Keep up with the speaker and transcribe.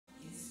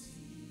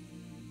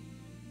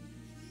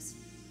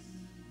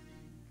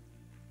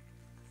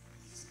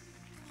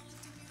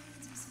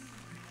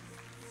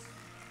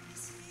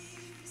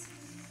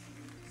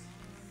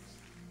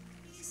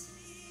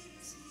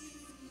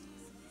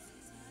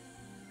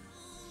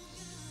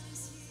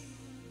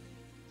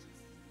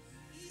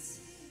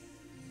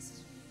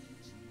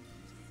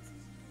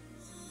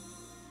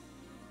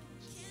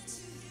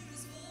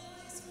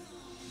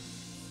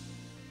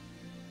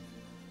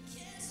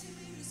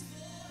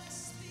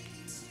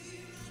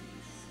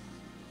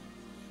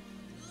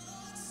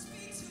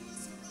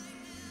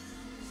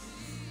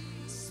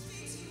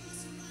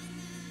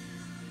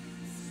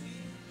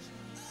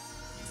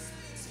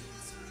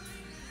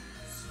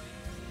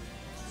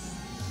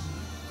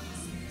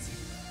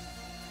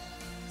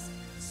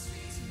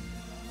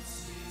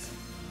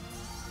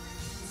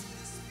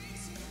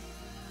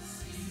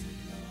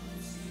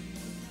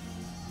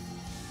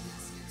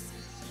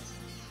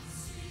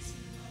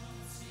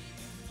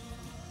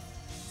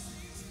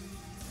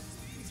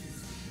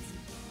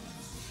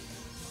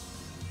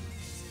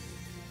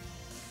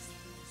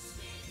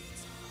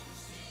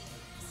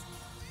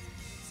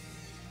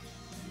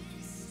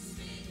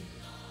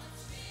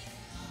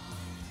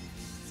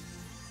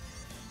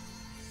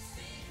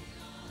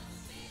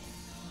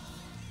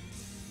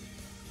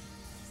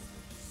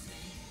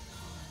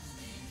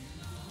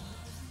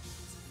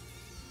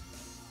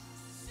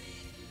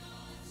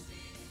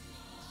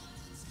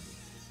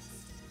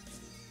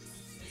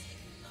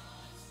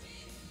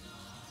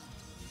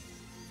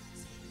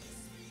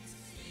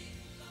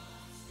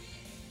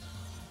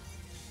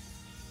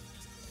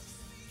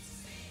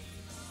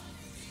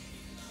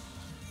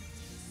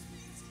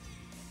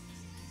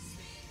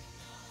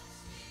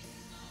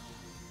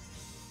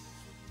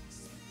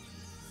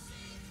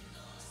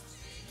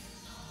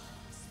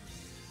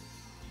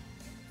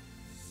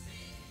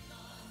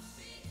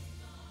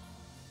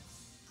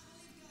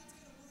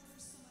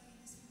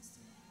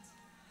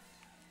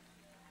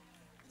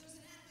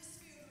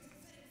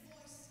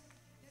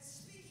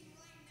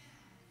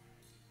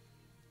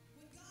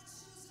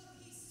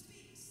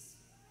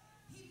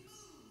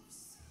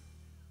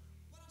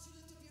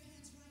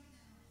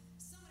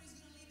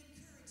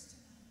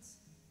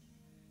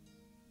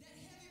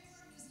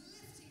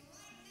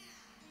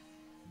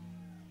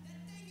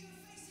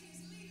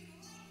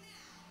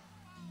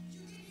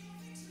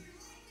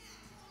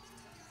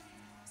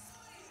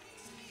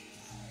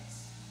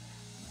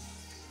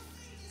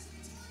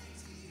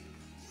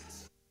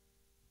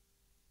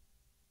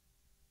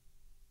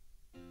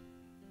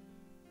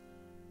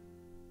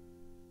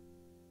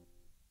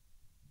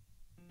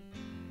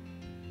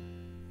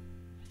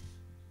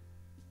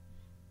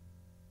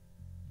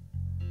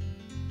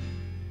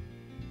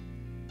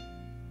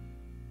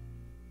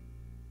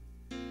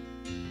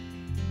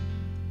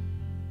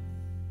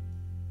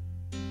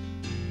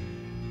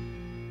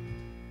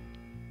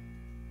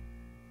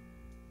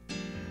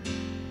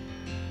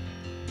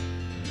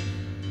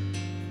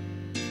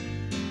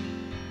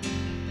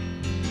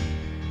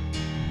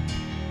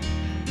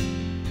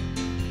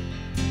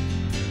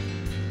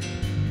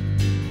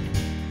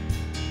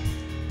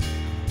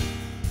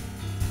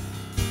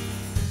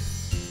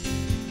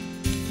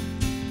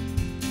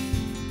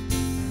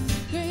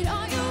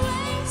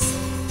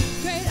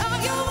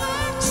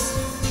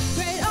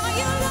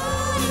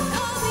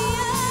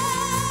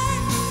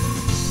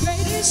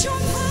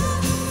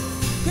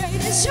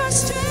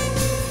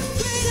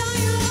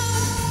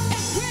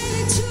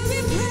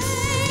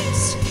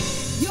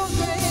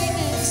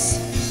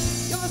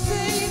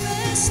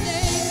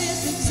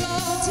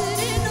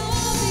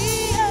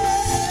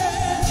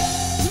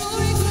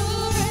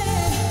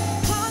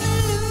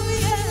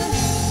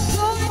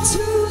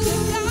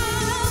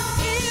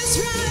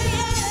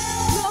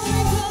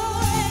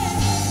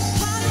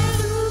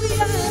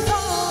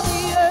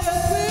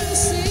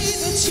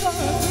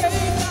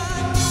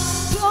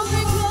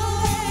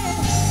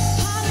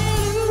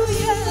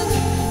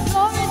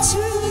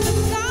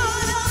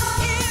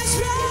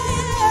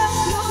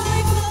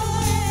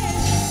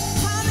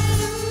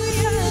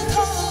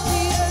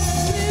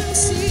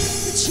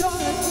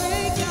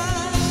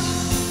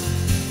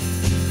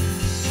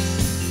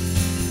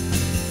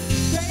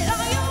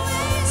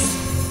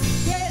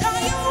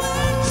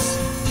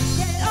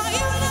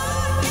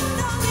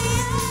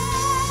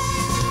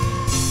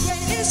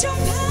is your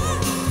power,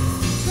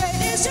 great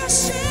is your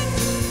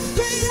strength,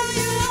 great are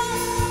you,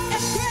 Lord,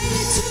 and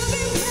greatly to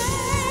be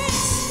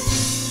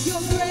praised. Your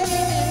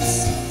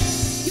greatness,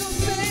 your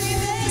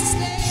famous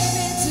name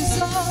is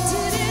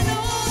exalted in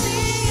all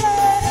the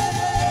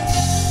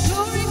earth.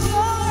 Glory,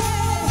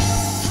 glory,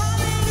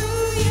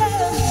 hallelujah,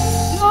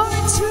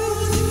 glory to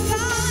the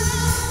God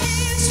of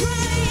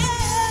Israel.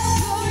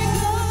 Glory,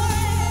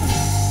 glory,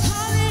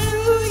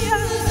 hallelujah,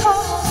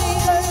 all the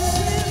earth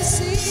will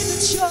see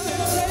that you're a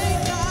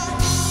great God.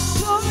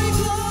 Glory,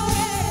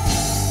 glory,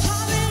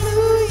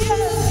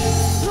 hallelujah,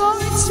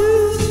 glory to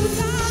the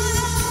God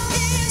of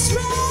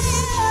Israel.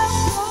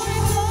 Glory,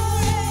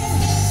 glory,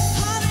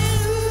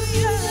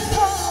 hallelujah,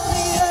 all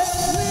the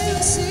earth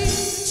will see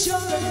that you're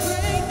a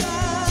great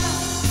God.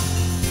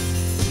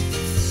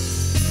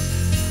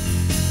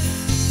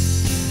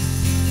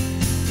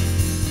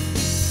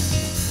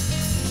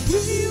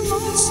 We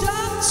won't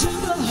stop till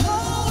the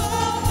whole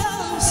world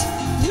knows.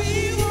 We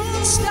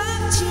won't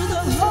stop till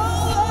the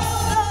whole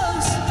world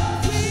knows.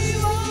 We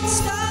won't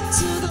stop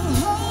till the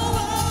whole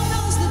world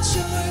knows that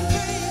you're a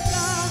great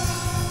God,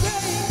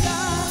 great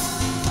God.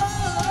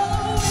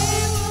 Oh, we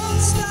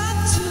won't stop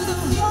till the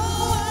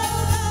whole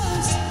world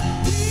knows.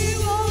 We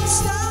won't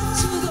stop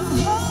till the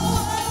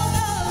whole world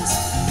knows.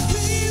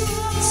 We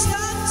won't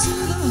stop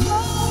till the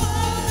whole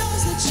world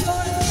knows that you're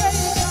a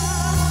great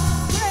God,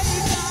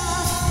 great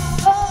God.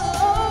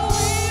 Oh,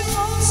 we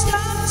won't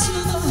stop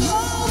till the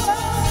whole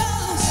world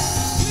knows.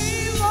 We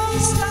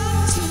won't stop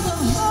till the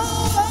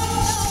whole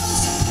world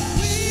knows.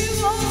 We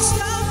won't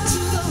stop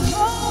till the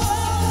whole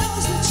world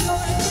knows that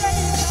you're a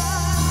great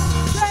God,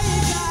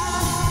 great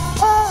God.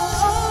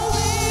 Oh,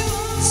 we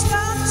won't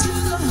stop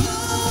till the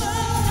whole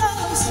world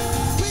knows.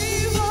 We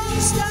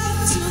won't stop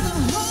till the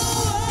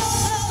whole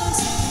world knows.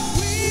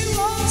 We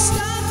won't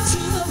stop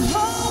till the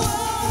whole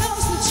world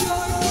knows that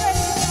you're a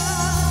great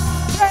God,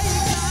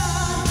 great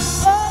God.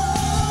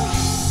 Oh,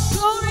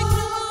 glory,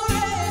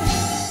 glory,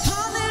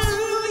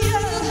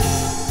 hallelujah,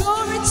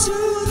 glory to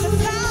the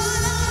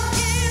God of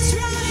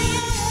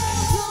Israel.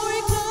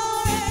 Glory,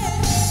 glory,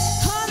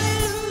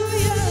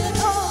 hallelujah, and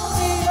all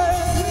the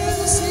earth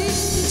will see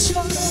that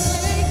you're a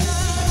great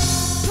God.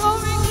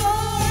 Glory,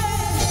 glory,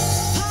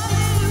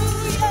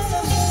 hallelujah,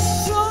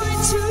 glory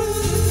to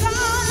the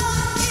God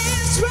of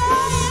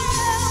Israel.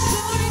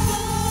 Glory,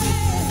 glory,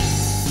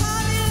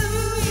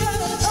 hallelujah,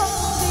 and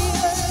all the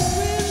earth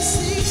will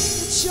see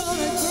that you're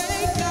a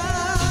great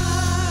God.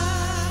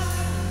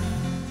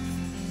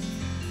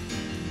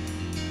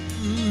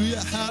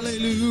 Hallelujah,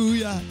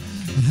 hallelujah,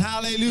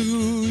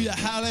 hallelujah,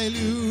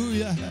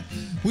 hallelujah.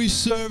 We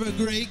serve a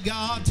great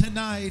God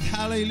tonight.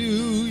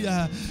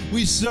 Hallelujah.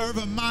 We serve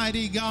a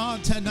mighty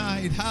God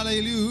tonight.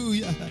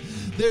 Hallelujah.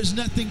 There's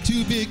nothing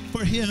too big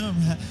for him.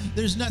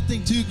 There's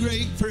nothing too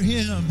great for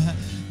him.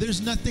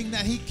 There's nothing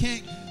that he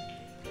can't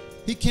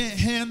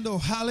handle.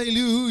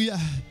 Hallelujah.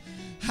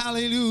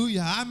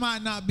 Hallelujah. I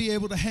might not be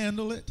able to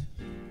handle it.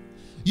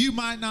 You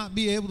might not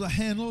be able to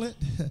handle it,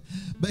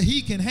 but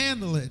he can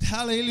handle it.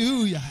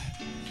 Hallelujah.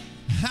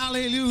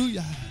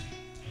 Hallelujah.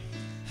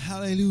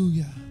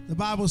 Hallelujah. The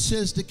Bible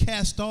says to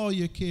cast all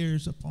your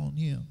cares upon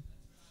him,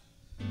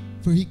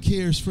 for he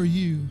cares for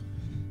you.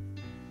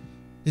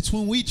 It's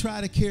when we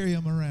try to carry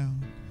him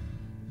around.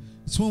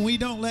 It's when we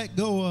don't let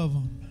go of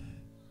him.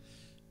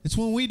 It's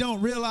when we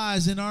don't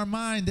realize in our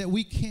mind that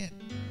we can't,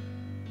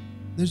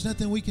 there's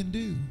nothing we can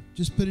do.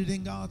 Just put it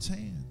in God's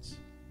hands.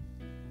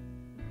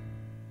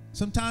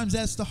 Sometimes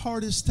that's the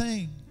hardest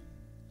thing.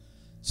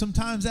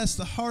 Sometimes that's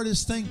the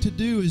hardest thing to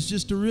do, is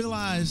just to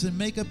realize and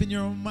make up in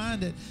your own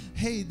mind that,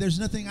 hey, there's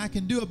nothing I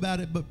can do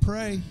about it but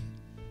pray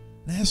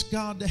and ask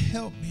God to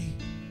help me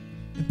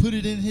and put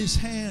it in his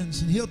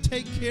hands, and he'll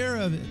take care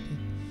of it.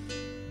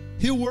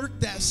 He'll work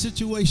that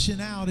situation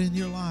out in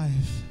your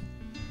life.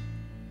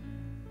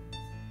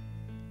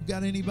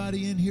 Got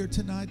anybody in here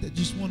tonight that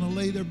just want to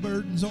lay their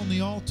burdens on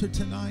the altar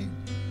tonight?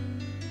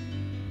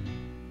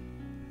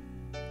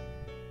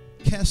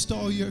 Cast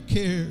all your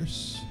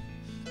cares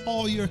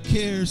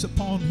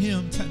upon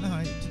him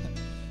tonight.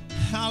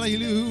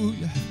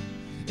 Hallelujah.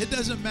 It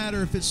doesn't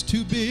matter if it's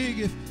too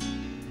big,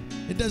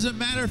 it doesn't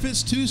matter if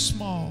it's too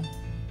small.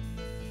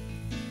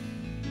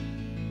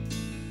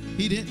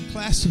 He didn't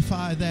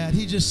classify that.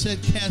 He just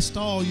said, cast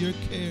all your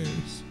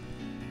cares.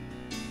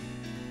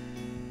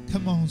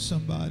 Come on,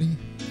 somebody.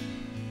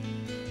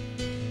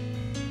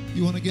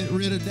 You want to get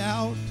rid of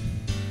doubt?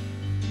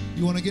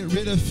 You want to get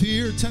rid of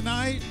fear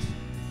tonight?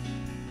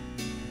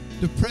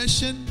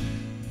 Depression?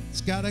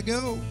 It's got to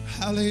go.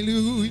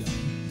 Hallelujah.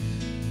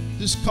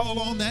 Just call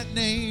on that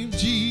name,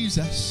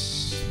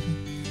 Jesus.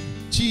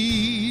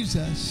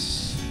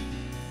 Jesus.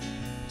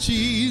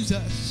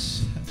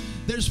 Jesus.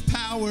 There's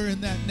power in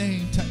that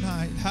name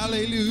tonight.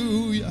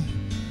 Hallelujah.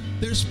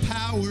 There's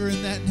power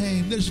in that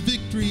name. There's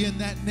victory in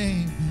that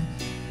name.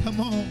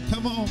 Come on,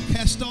 come on.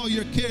 Cast all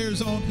your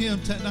cares on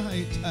him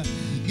tonight.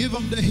 Give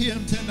them to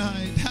him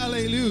tonight.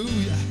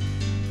 Hallelujah.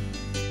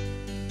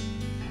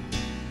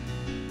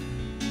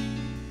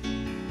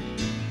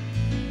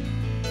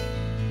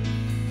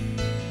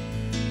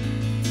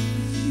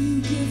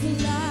 You give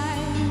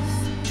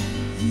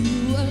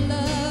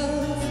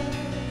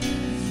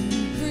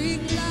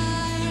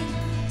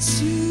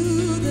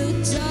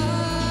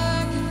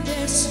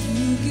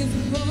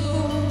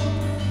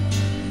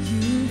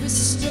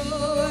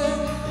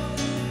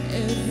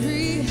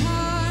Every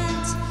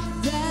heart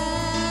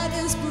that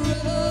is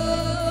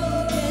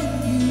broken,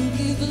 you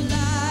give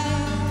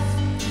life.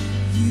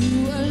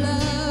 You are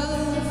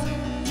love.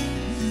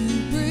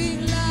 You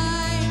bring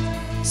light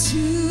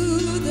to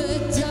the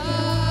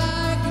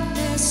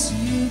darkness.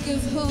 You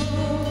give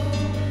hope.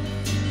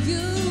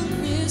 You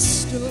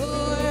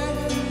restore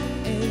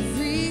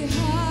every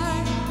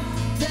heart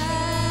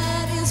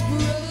that is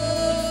broken.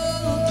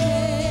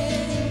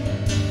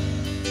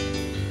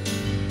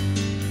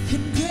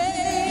 And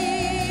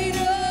great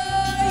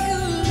are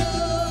you,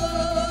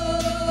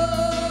 Lord.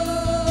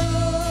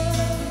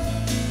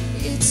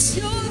 It's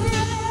your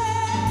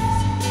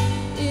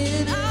breath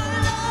in our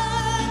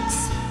lungs,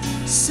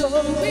 so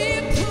we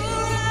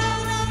pour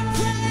out our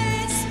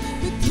praise.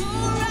 We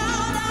pour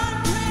out our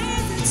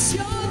praise. It's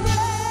your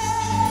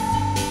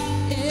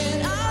breath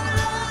in our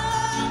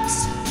lungs,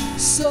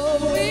 so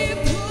we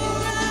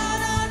pour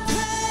out our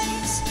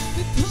praise.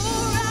 We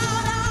pour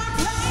out our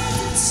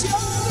praise. It's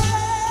your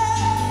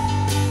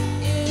breath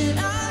in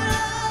our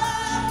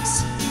lungs,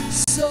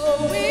 so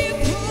we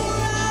pour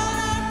out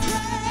our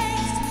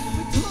praise.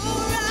 We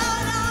pour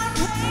out our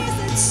praise.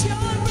 It's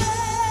your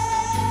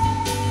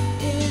breath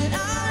in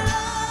our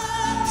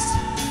lungs,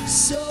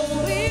 so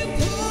we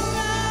pour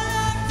out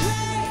our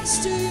praise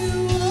to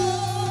you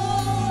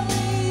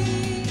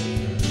only,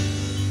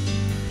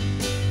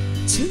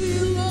 to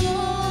you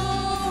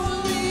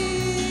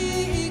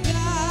only,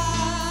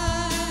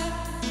 God.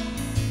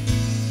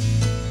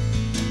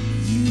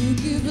 You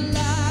give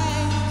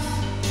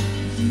life,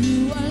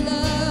 you are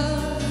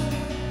love,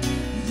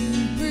 you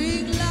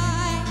bring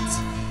light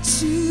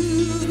to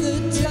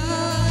the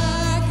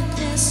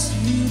darkness.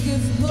 You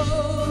give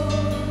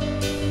hope,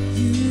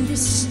 you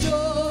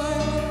restore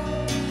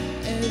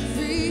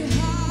every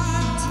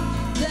heart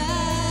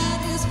that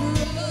is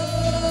broken.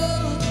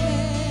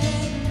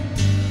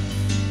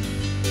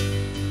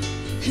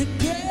 And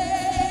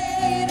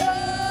great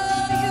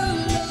are you,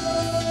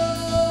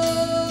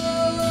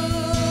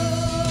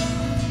 Lord.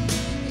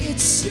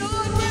 It's your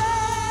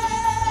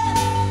breath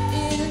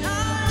in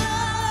our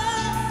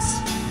lungs,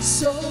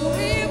 so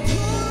we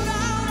pour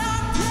out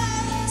our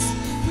praise.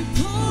 We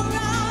pour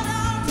out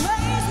our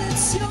praise.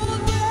 It's your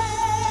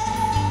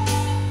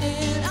breath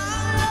in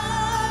our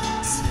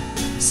lungs,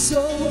 so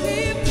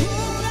we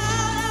pour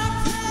out our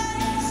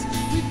praise.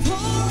 We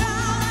pour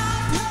out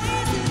our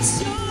praise. It's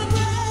your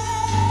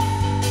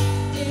breath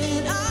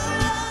in our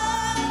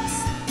lungs,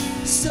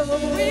 so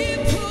we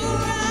pour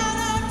out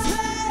our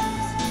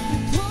praise. We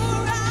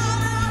pour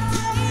out our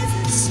praise.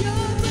 It's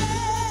your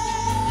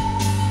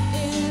breath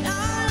in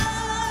our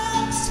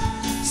lungs,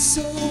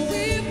 so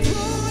we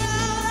pour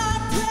out our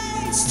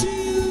praise to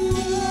you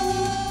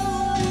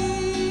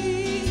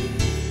only.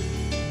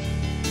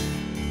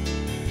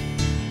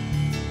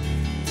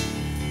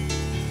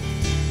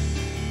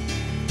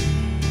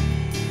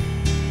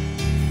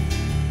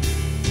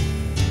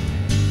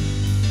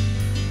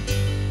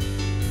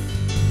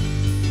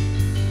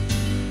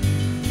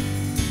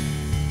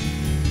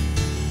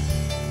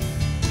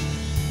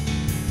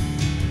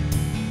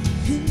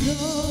 And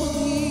all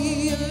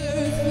the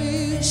earth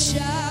will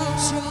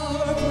shout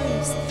your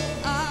praise.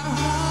 Our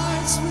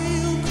hearts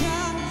will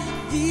cry.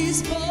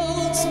 These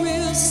bones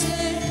will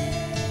sing.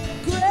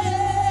 Great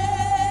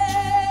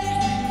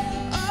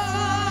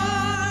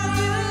are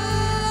you,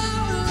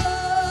 Lord.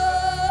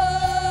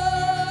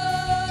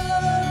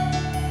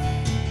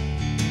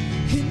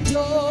 And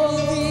all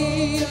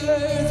the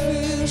earth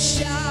will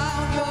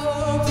shout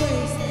your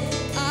praise.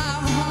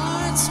 Our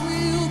hearts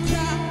will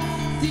cry.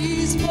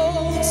 These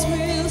bones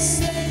will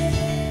sing.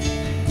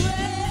 Great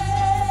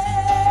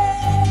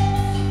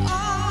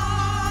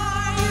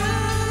are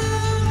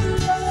you,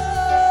 Lord.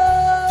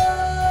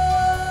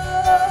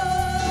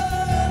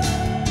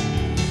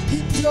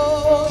 And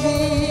all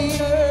the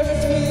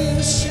earth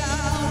will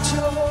shout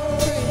your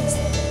praise.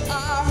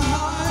 Our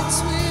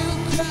hearts will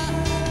cry.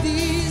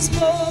 These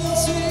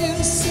bones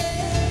will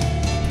sing.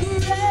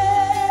 Great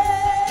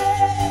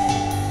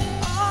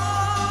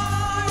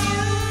are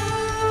you,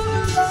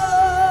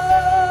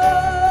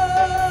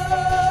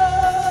 Lord.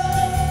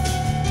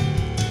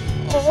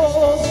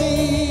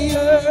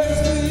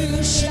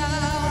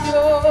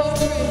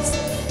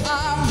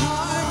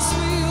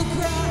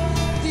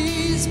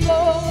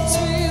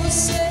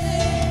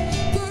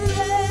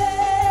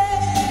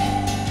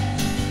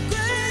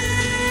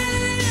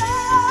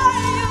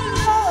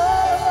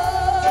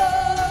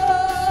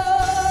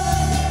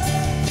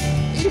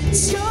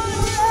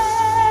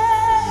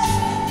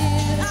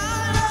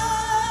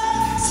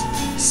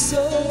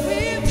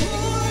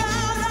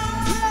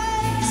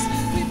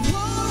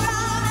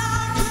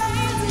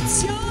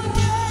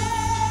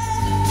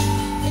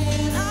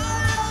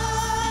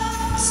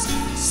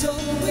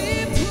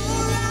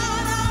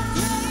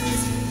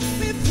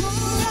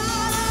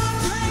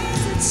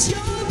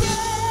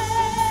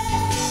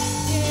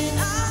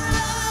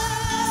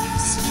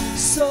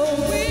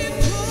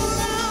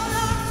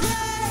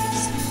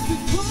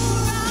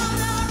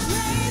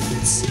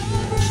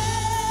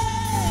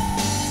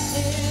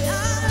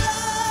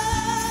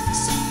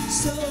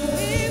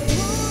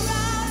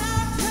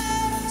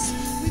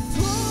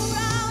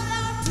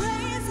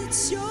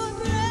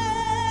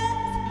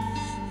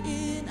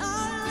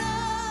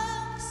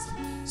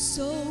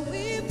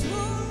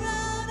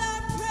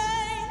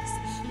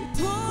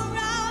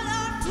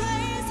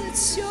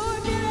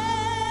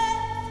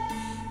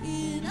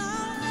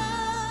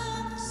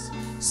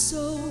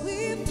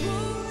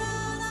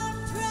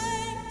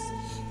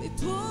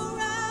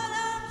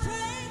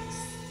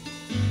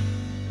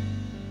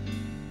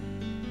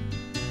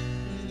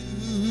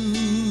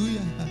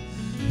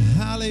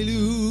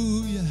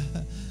 Hallelujah.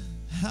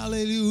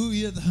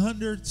 Hallelujah. The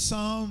 100th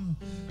Psalm,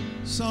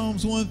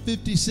 Psalms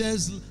 150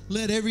 says,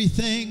 let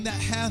everything that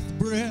hath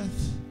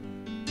breath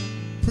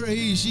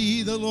praise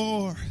ye the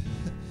Lord.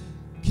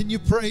 Can you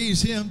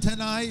praise Him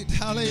tonight?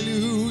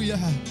 Hallelujah.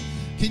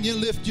 Can you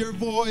lift your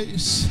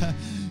voice?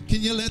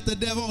 Can you let the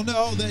devil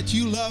know that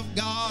you love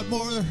God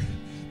more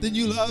than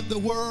you love the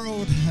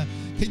world?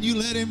 Can you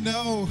let him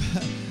know?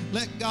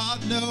 Let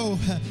God know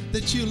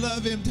that you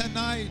love Him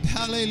tonight.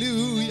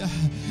 Hallelujah.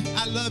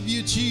 I love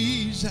you,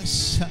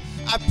 Jesus.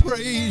 I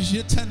praise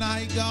you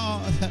tonight,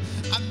 God.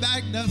 I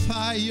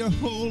magnify your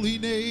holy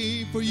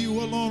name, for you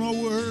alone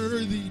are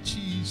worthy,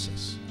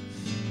 Jesus.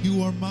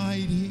 You are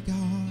mighty,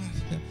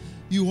 God.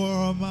 You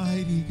are a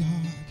mighty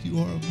God. You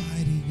are a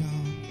mighty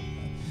God.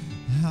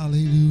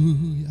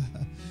 Hallelujah.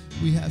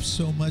 We have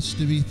so much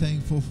to be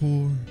thankful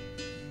for.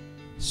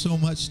 So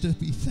much to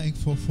be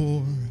thankful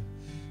for.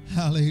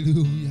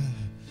 Hallelujah.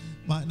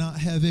 Might not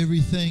have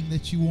everything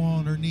that you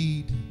want or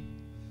need,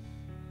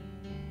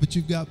 but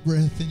you've got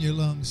breath in your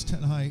lungs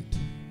tonight.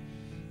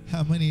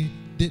 How many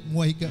didn't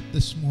wake up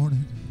this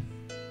morning?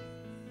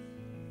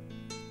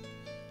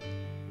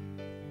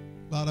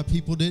 A lot of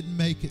people didn't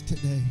make it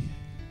today.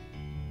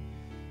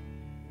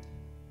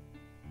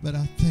 But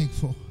I'm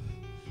thankful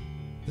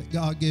that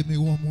God gave me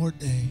one more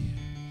day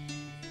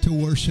to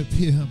worship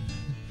Him,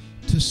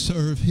 to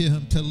serve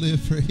Him, to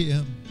live for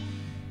Him,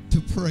 to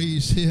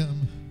praise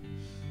Him.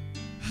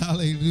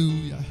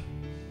 Hallelujah.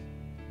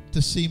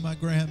 To see my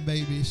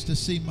grandbabies, to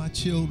see my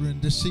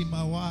children, to see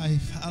my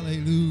wife.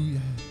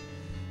 Hallelujah.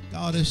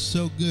 God is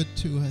so good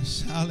to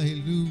us.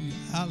 Hallelujah.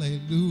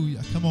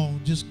 Hallelujah. Come on,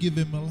 just give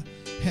Him a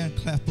hand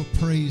clap of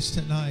praise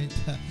tonight.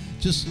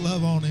 Just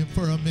love on Him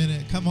for a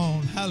minute. Come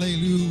on.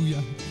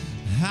 Hallelujah.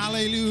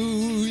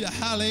 Hallelujah.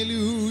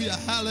 Hallelujah.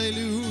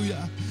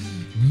 Hallelujah.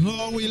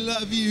 Lord, we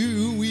love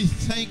you. We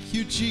thank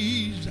you,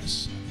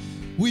 Jesus.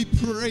 We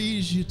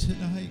praise you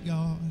tonight,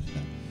 God.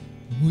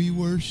 We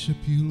worship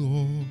you,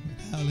 Lord.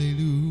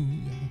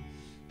 Hallelujah.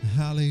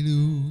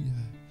 Hallelujah.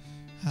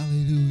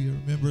 Hallelujah.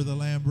 Remember the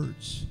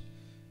Lamberts,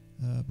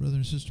 brother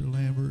and sister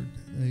Lambert,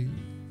 they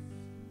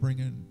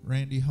bringing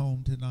Randy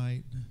home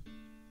tonight.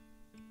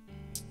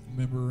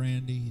 Remember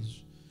Randy,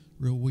 he's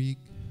real weak.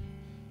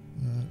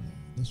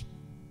 Let's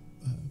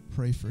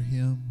pray for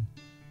him.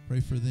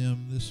 Pray for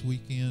them this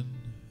weekend.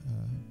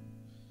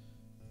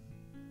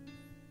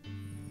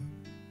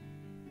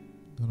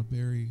 Going to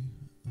bury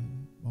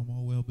Mama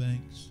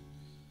Wellbanks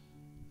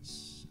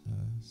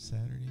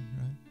Saturday,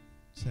 right?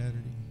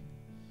 Saturday.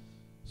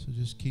 So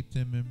just keep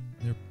them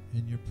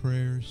in your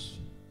prayers.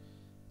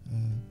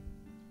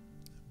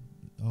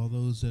 All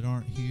those that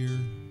aren't here,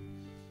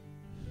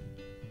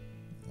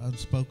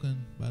 unspoken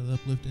by the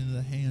uplifting of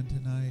the hand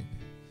tonight.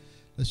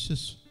 Let's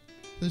just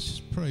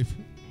pray for.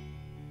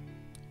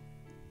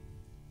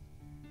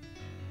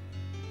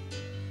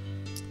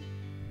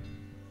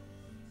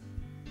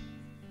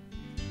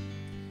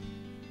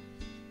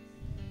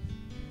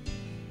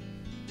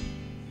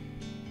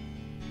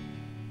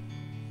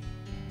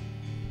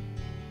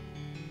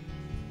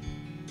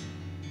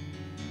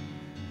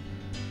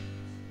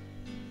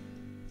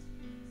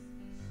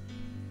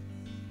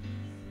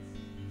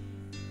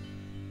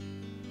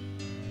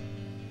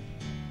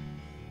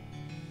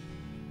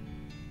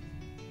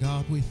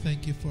 God, we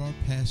thank you for our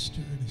pastor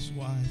and his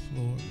wife,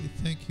 Lord. We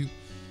thank you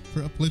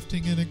for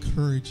uplifting and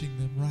encouraging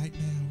them right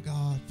now,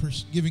 God, for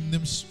giving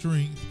them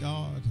strength,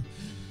 God,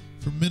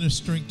 for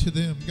ministering to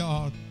them,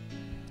 God,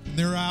 in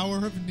their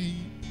hour of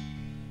need.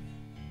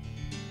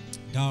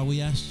 God, we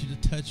ask you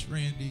to touch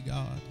Randy,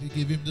 God, to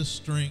give him the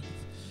strength,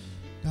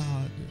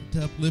 God,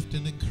 to uplift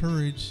and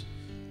encourage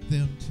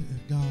them,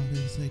 God,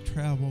 as they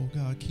travel.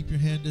 God, keep your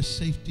hand of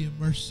safety and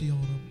mercy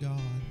on them,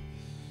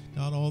 God.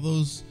 God, all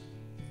those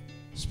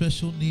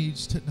special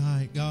needs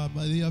tonight, God,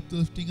 by the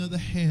uplifting of the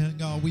hand,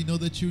 God, we know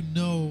that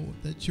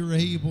you're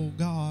able,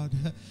 God,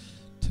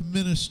 to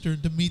minister,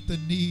 to meet the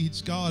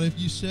needs. God, if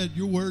you said,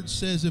 your word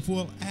says, if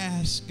we'll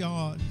ask,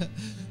 God,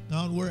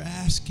 we're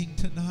asking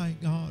tonight,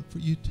 God, for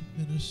you to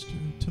minister,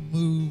 to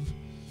move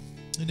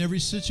in every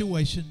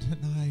situation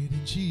tonight,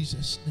 in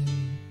Jesus'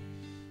 name.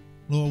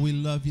 Lord, we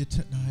love you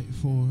tonight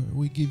for it.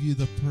 We give you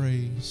the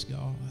praise,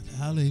 God.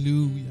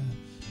 Hallelujah.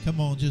 Come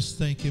on, just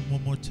thank him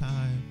one more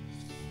time.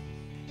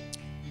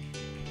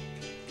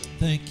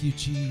 Thank you,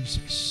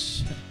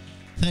 Jesus.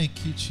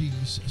 Thank you,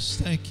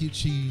 Jesus. Thank you,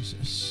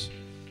 Jesus.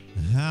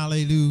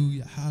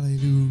 Hallelujah,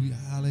 hallelujah,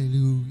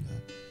 hallelujah,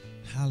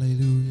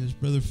 hallelujah. As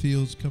Brother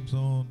Fields comes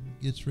on,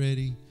 gets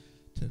ready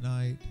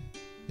tonight,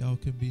 y'all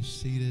can be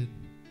seated.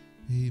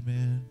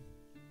 Amen.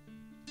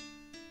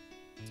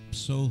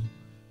 So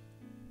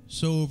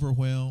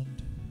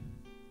overwhelmed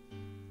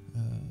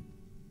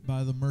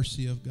by the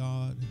mercy of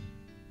God,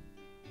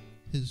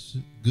 His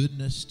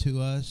goodness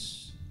to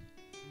us.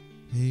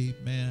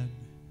 Amen.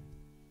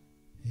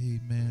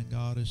 Amen.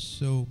 God is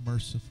so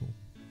merciful.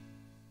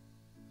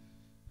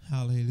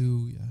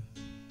 Hallelujah.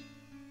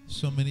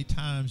 So many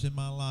times in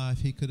my life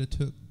He could have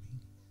took me,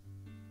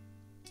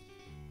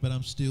 but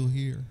I'm still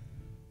here.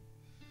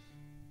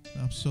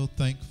 I'm I'm so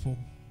thankful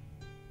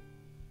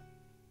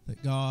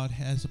that God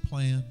has a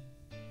plan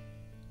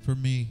for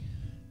me,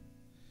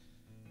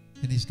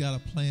 and He's got a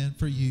plan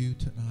for you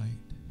tonight.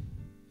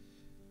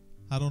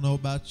 I don't know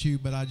about you,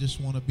 but I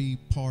just want to be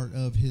part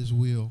of His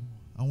will.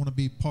 I want to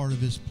be part of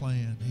His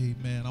plan.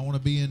 Amen. I want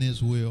to be in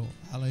His will.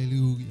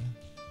 Hallelujah.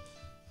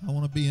 I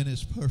want to be in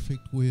His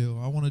perfect will.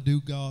 I want to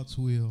do God's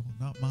will,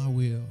 not my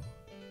will.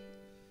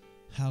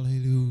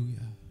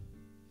 Hallelujah.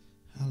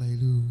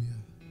 Hallelujah.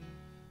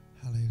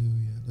 Hallelujah.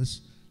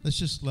 Let's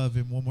just love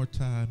Him one more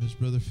time as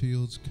Brother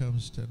Fields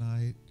comes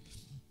tonight.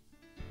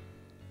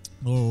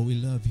 Lord, we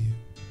love You.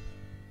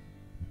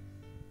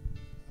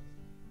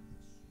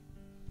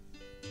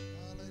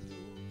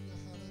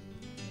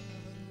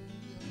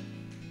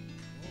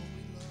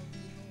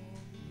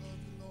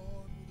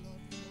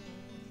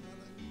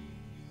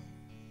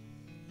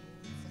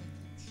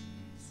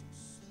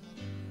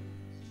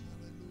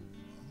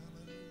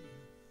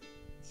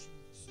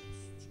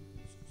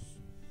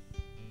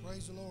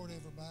 Praise the Lord,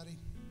 everybody.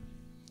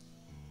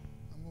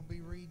 I'm going to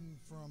be reading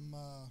from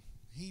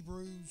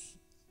Hebrews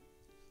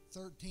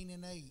 13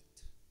 and 8.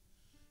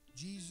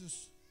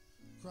 Jesus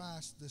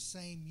Christ the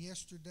same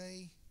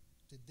yesterday,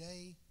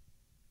 today,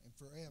 and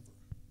forever.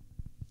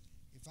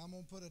 If I'm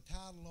going to put a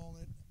title on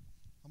it,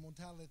 I'm going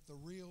to title it The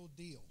Real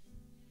Deal.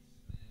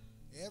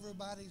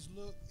 Everybody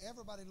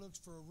looks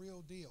for a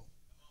real deal.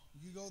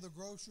 You go to the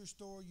grocery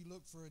store, you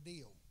look for a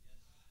deal.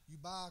 You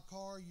buy a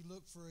car, you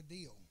look for a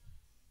deal.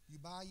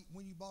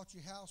 When you bought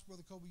your house,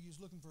 Brother Kobe, you was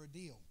looking for a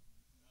deal.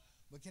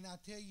 But can I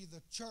tell you,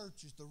 the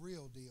church is the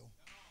real deal.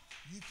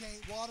 You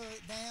can't water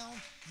it down.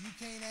 You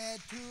can't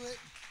add to it.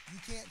 You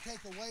can't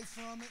take away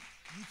from it.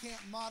 You can't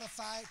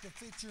modify it to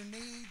fit your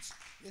needs.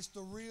 It's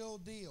the real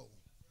deal.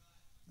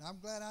 And I'm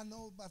glad I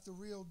know about the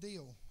real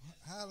deal.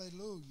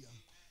 Hallelujah.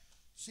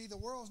 See, the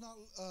world's not,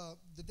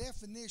 the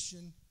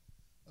definition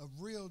of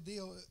real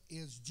deal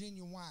is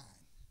genuine.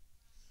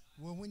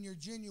 Well, when you're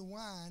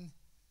genuine,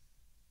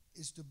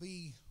 is to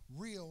be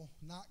real,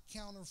 not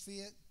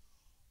counterfeit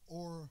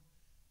or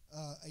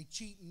a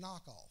cheap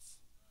knockoff.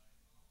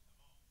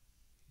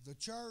 The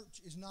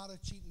church is not a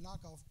cheap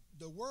knockoff.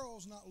 The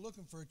world's not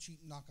looking for a cheap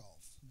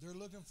knockoff. They're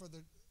looking for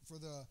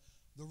the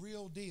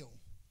real deal.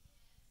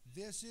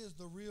 This is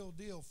the real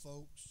deal,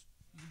 folks.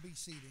 You can be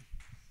seated.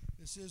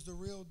 This is the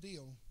real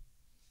deal.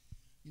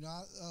 You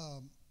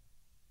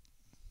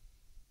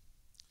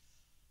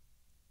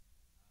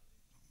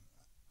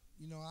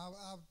know,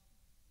 I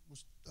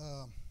was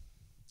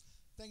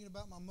thinking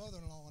about my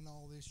mother-in-law and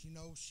all this. You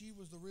know, she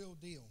was the real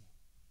deal.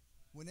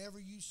 Whenever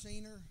you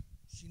seen her,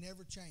 she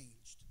never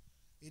changed.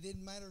 It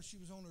didn't matter if she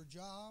was on her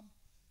job.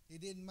 It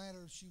didn't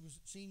matter if she was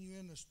seeing you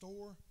in the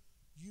store.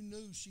 You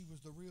knew she was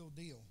the real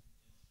deal.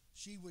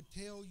 She would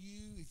tell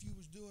you if you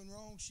was doing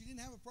wrong. She didn't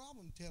have a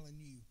problem telling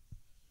you.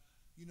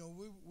 You know,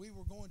 we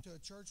were going to a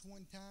church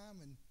one time,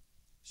 and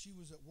she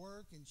was at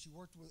work, and she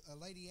worked with a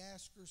lady.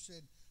 Asked her,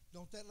 said,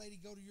 "Don't that lady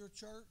go to your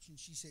church?" And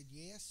she said,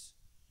 "Yes."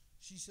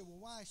 She said, "Well,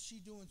 why is she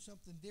doing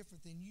something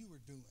different than you were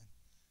doing?"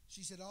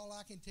 She said, "All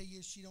I can tell you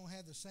is she don't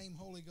have the same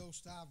Holy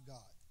Ghost I've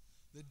got."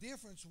 The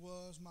difference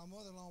was my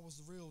mother-in-law was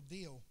the real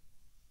deal,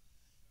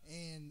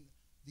 and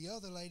the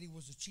other lady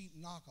was a cheap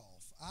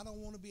knockoff. I don't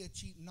want to be a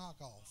cheap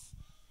knockoff.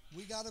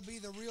 We got to be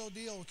the real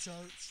deal,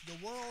 church. The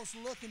world's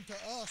looking to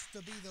us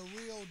to be the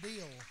real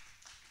deal.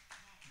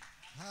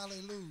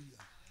 Hallelujah.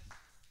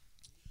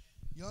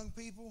 Young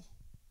people,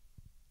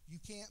 you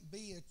can't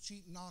be a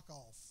cheap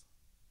knockoff.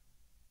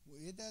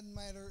 It doesn't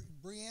matter.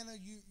 Brianna,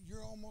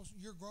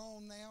 you're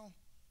grown now.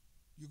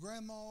 Your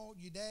grandma,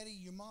 your daddy,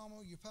 your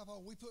mama, your papa,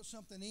 we put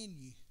something in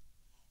you.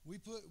 We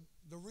put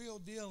the real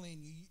deal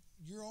in you.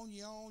 You're on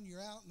your own.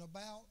 You're out and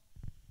about.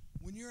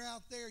 When you're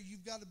out there,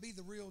 you've got to be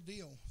the real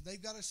deal.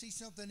 They've got to see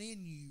something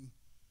in you.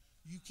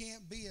 You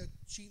can't be a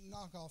cheap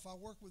knockoff. I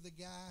work with a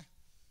guy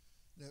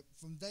that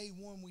from day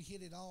one we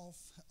hit it off.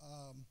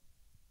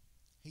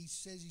 He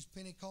says he's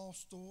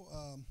Pentecostal.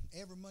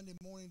 Every Monday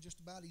morning just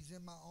about he's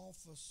in my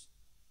office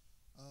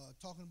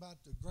talking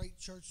about the great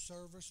church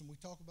service, and we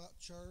talk about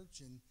church.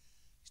 And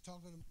he's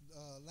talking,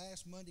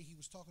 last Monday he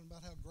was talking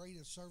about how great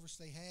a service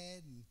they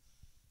had, and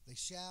they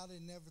shouted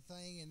and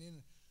everything. And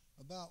then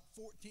about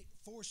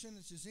 4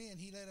 sentences in,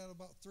 he let out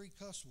about 3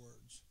 cuss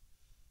words.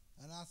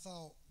 And I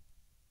thought,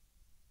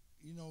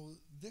 you know,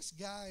 this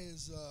guy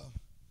is,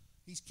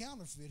 he's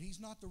counterfeit. He's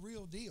not the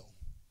real deal.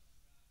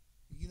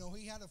 You know,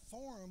 he had a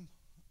form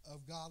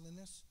of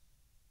godliness,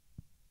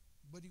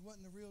 but he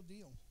wasn't the real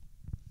deal.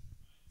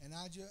 And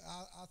I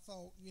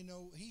thought, you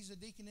know, he's a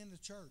deacon in the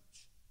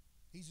church.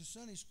 He's a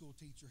Sunday school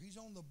teacher. He's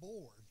on the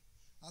board.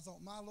 I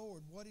thought, my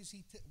Lord, what is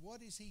he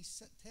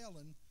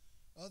telling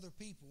other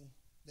people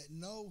that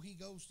know he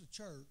goes to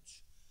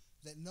church,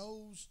 that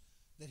knows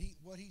that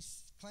what he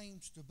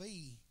claims to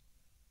be,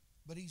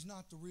 but he's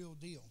not the real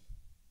deal?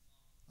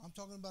 I'm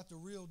talking about the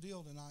real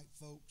deal tonight,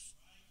 folks.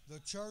 The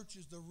church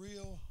is the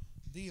real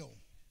deal.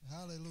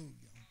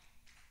 Hallelujah.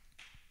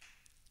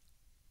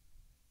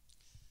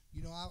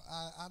 You know,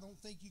 I don't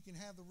think you can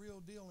have the real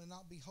deal and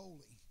not be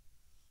holy.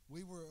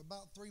 We were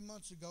about 3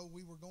 months ago,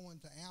 we were going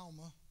to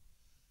Alma,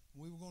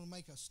 going to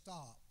make a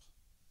stop.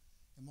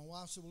 And my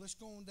wife said, well, let's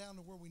go on down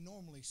to where we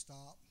normally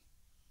stop.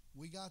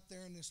 We got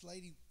there, and this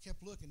lady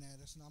kept looking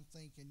at us, and I'm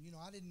thinking,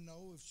 I didn't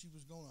know if she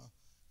was going to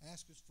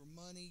ask us for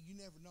money. You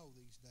never know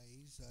these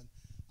days. And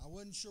I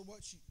wasn't sure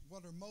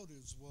what her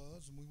motives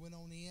was, and we went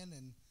on in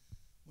and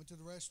went to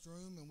the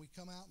restroom, and we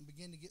come out and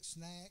began to get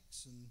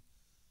snacks. And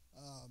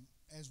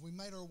as we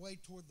made our way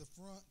toward the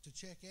front to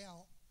check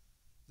out,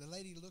 the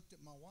lady looked at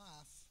my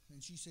wife,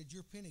 and she said,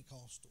 you're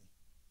Pentecostal.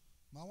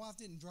 My wife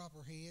didn't drop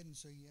her head and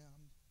say, yeah,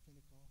 I'm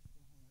Pentecostal,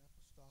 I'm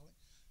apostolic.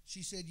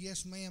 She said,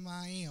 yes, ma'am,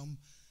 I am.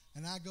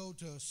 And I go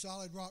to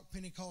Solid Rock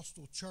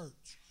Pentecostal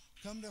Church.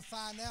 Come to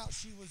find out,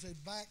 she was a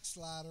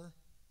backslider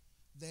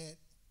that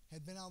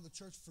had been out of the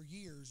church for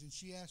years, and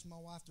she asked my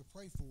wife to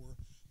pray for her.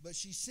 But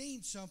she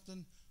seen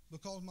something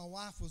because my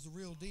wife was the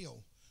real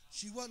deal.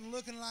 She wasn't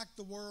looking like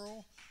the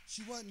world.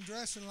 She wasn't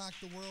dressing like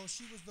the world.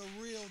 She was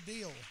the real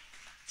deal.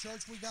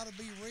 Church, we got to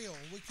be real.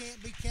 We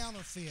can't be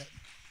counterfeit.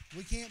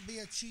 We can't be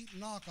a cheap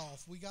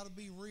knockoff. We got to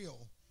be real.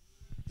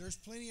 There's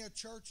plenty of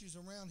churches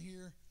around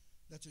here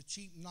that's a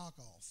cheap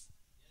knockoff.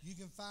 You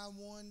can find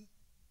one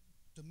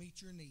to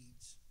meet your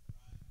needs,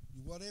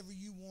 whatever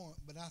you want.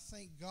 But I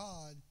thank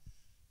God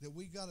that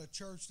we got a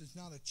church that's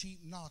not a cheap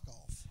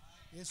knockoff.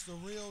 It's the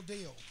real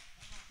deal.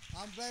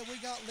 I'm glad we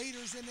got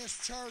leaders in this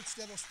church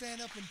that'll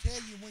stand up and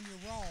tell you when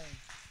you're wrong,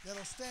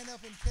 that'll stand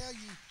up and tell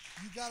you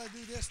you got to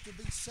do this to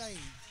be saved.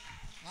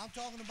 I'm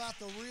talking about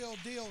the real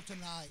deal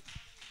tonight.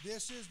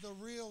 This is the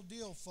real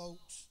deal,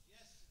 folks.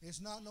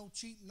 It's not no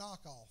cheap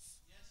knockoff.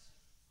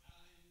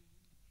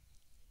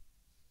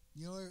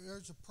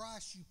 There's a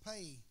price you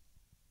pay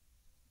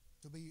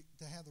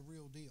to have the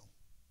real deal.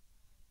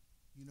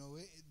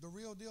 The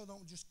real deal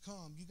don't just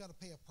come. You got to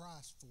pay a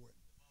price for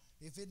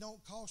it. If it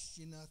don't cost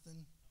you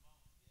nothing,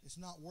 it's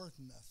not worth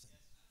nothing.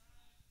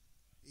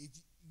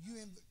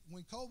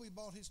 When Colby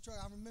bought his truck,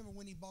 I remember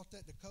when he bought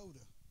that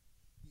Dakota,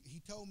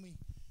 he told me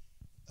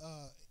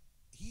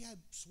he had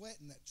sweat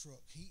in that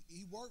truck.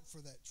 He worked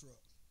for that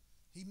truck.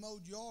 He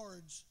mowed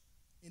yards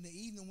in the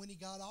evening when he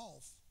got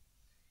off.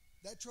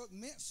 That truck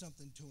meant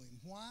something to him.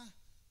 Why?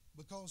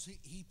 Because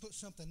he put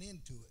something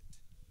into it.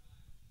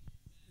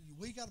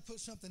 We got to put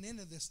something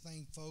into this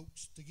thing,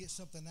 folks, to get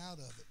something out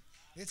of it.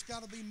 It's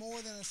got to be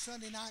more than a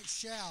Sunday night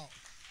shout.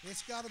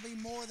 It's got to be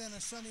more than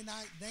a Sunday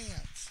night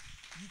dance.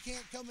 You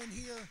can't come in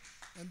here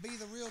and be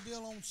the real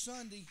deal on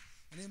Sunday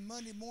and then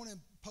Monday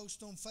morning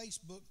post on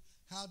Facebook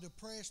how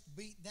depressed,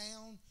 beat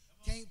down,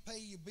 can't pay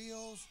your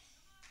bills,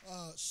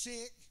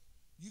 sick.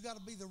 You got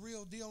to be the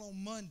real deal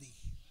on Monday.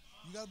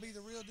 You got to be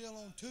the real deal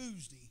on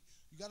Tuesday.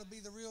 You got to be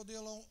the real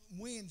deal on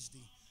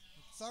Wednesday,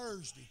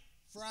 Thursday,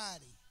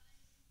 Friday.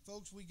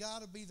 Folks, we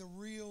got to be the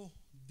real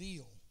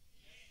deal.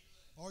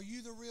 Are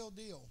you the real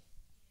deal?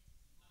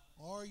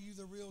 Are you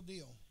the real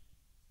deal?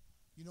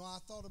 I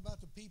thought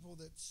about the people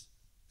that's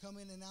come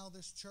in and out of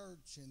this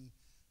church, and,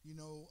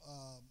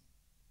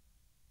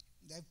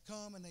 they've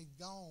come and they've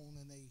gone,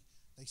 and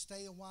they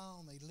stay a while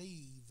and they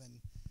leave.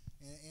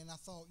 And I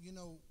thought,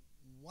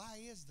 why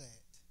is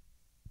that?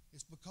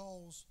 It's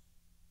because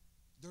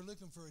they're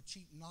looking for a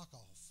cheap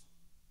knockoff.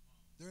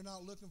 They're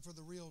not looking for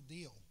the real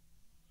deal.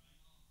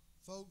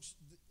 Folks,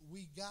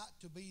 we got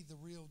to be the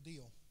real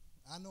deal.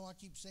 I know I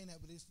keep saying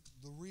that, but it's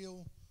the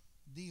real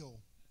deal.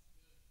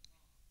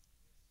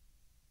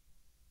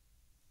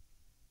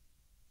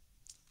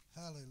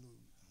 Hallelujah.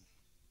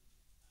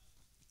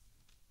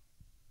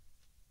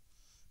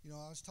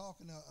 I was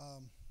talking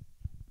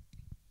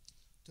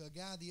to a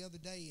guy the other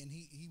day, and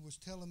he was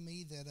telling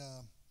me that,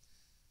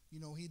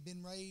 he'd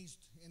been raised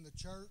in the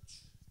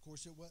church. Of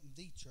course, it wasn't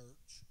the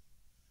church,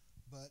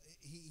 but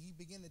he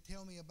began to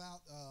tell me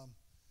about,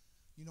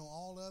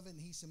 all of it.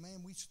 And he said,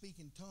 man, we speak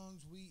in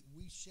tongues, we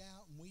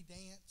shout and we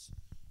dance,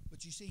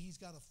 but you see, he's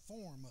got a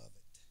form of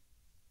it.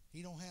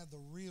 He don't have the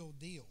real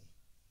deal.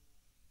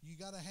 You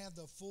got to have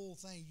the full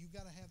thing. You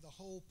got to have the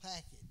whole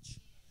package.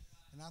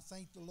 And I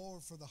thank the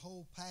Lord for the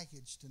whole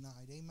package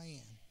tonight.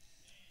 Amen.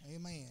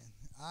 Amen.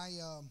 I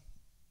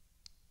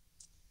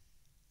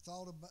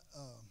thought about,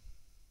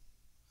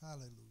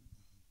 hallelujah.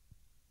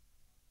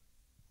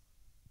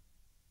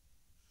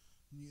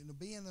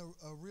 Being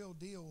a real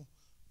deal,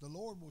 the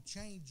Lord will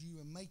change you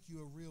and make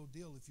you a real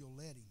deal if you'll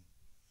let Him.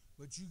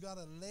 But you got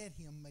to let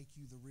Him make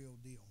you the real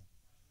deal.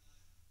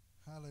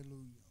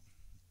 Hallelujah.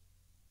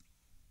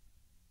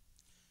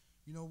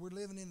 We're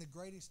living in the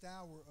greatest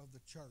hour of the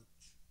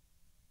church.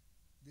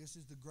 This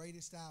is the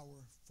greatest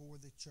hour for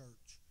the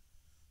church.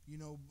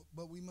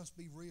 But we must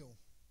be real.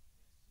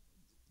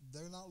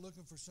 They're not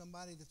looking for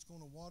somebody that's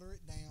going to water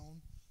it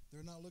down.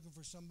 They're not looking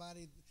for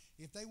somebody.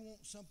 If they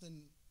want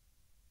something,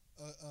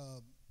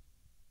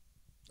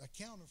 a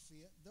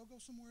counterfeit, they'll go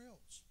somewhere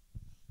else.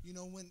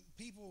 When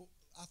people,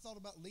 I thought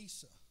about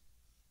Lisa,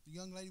 the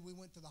young lady we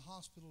went to the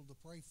hospital to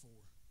pray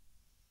for.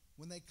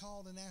 When they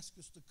called and asked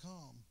us to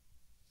come,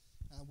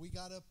 we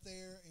got up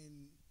there,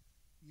 and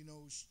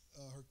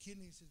her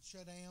kidneys had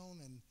shut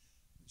down, and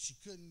she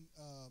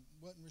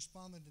wasn't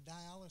responding to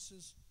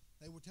dialysis.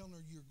 They were telling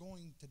her, you're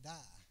going to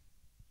die.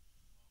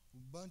 A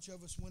bunch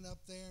of us went up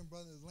there, and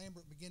Brother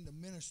Lambert began to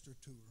minister minister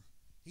to her.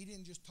 He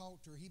didn't just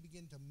talk to her, he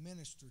began to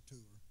minister to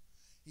her.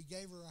 He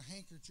gave her a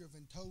handkerchief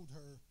and told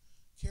her,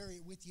 carry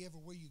it with you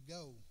everywhere you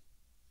go.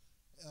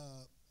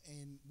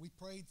 And we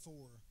prayed for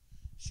her.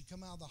 She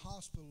come out of the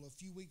hospital. A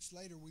few weeks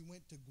later, we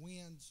went to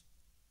Gwen's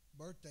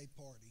birthday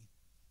party.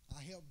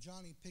 I helped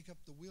Johnny pick up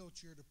the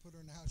wheelchair to put her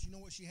in the house. You know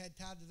what she had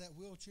tied to that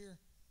wheelchair?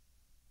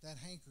 That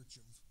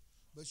handkerchief.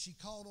 But she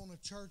called on a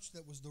church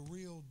that was the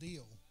real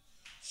deal.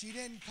 She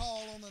didn't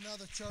call on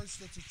another church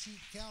that's a cheap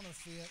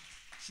counterfeit.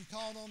 She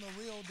called on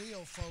the real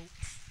deal,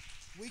 folks.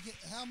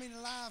 How many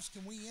lives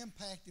can we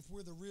impact if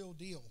we're the real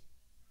deal?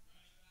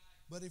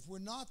 But if we're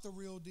not the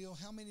real deal,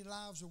 how many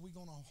lives are we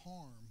going to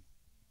harm?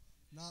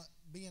 Not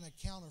being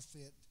a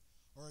counterfeit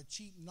or a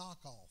cheap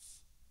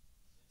knockoff.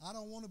 I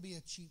don't want to be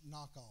a cheap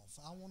knockoff.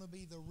 I want to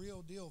be the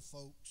real deal,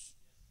 folks.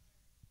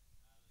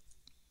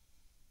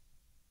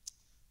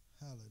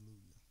 Hallelujah.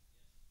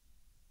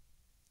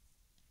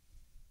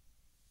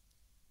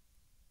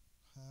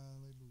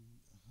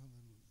 Hallelujah.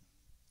 Hallelujah.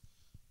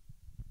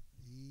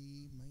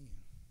 Amen.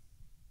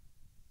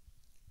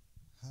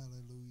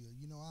 Hallelujah.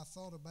 You know, I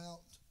thought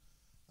about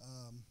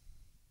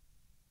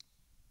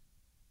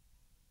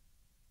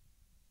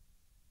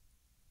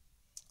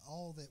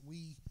all that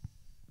we,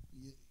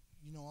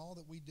 all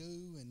that we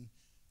do, and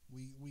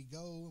we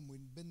go, and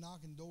we've been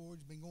knocking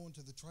doors, been going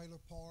to the trailer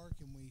park,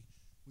 and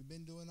we've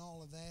been doing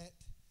all of that.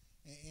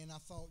 And I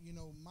thought,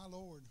 my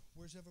Lord,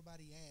 where's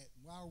everybody at?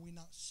 Why are we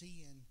not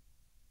seeing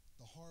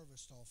the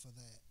harvest off of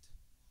that?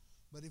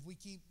 But if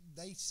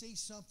they see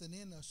something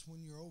in us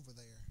when you're over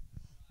there.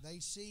 They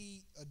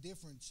see a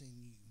difference in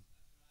you.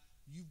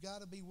 You've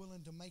got to be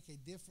willing to make a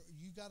difference.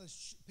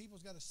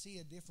 People's got to see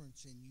a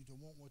difference in you to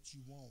want what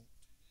you want.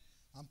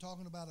 I'm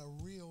talking about a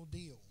real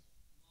deal.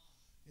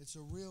 It's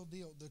a real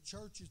deal. The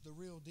church is the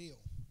real deal.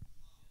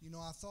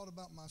 I thought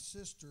about my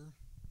sister.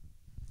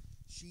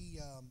 She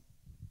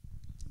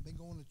been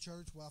going to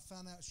church. Well, I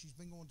found out she's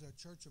been going to a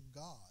Church of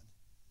God.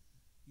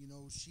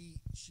 She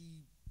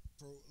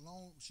for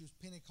long, she was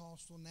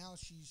Pentecostal. Now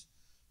she's,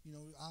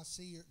 I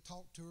see her,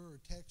 talk to her or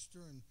text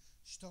her, and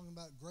she's talking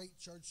about great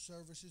church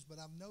services. But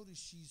I've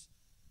noticed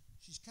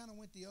she's kind of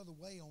went the other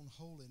way on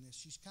holiness.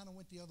 She's kind of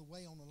went the other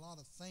way on a lot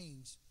of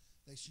things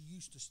that she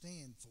used to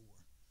stand for.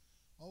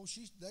 Oh,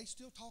 they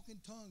still talk in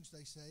tongues,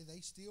 they say.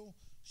 They still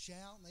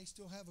shout, and they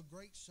still have a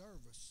great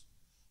service.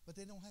 But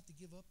they don't have to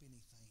give up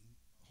anything,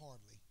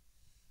 hardly.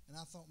 And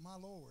I thought, my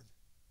Lord,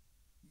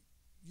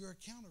 you're a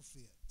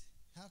counterfeit.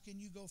 How can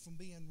you go from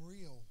being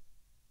real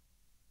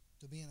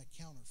to being a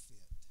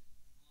counterfeit?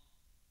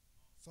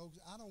 Folks,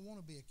 I don't want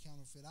to be a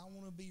counterfeit. I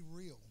want to be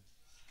real.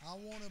 I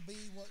want to be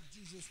what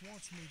Jesus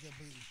wants me to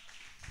be.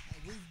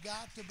 We've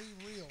got to be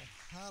real.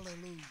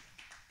 Hallelujah.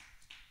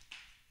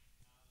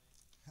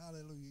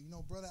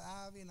 Hallelujah. Brother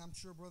Ivy, and I'm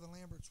sure Brother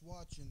Lambert's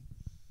watching,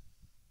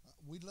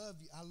 we love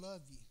you. I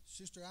love you.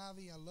 Sister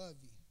Ivy, I love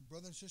you.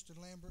 Brother and Sister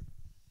Lambert,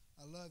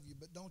 I love you.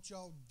 But don't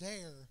y'all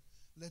dare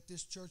let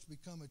this church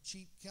become a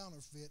cheap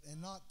counterfeit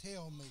and not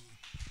tell me.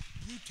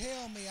 You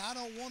tell me I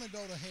don't want to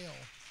go to hell.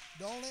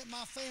 Don't let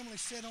my family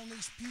sit on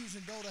these pews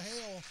and go to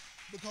hell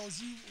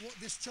because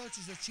this church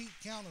is a cheap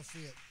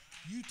counterfeit.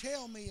 You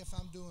tell me if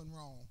I'm doing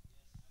wrong.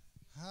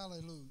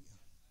 Hallelujah.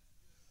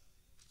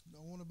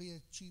 Don't want to be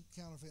a cheap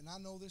counterfeit. And I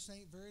know this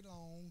ain't very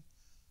long,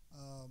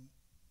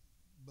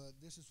 but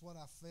this is what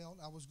I felt.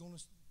 I was going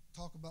to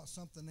talk about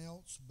something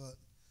else, but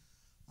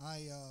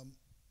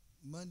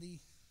Monday,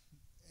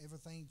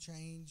 everything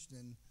changed,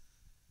 and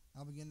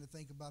I began to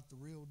think about the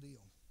real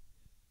deal.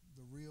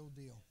 The real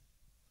deal.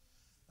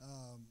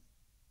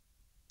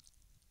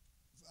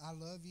 I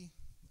love you.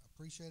 I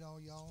appreciate all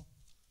y'all,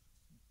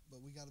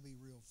 but we got to be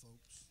real,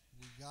 folks.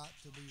 We got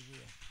to be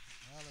real.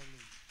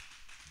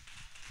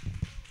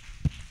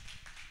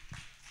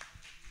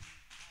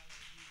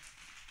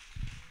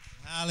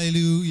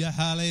 Hallelujah, Hallelujah.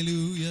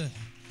 hallelujah.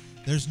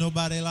 There's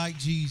nobody like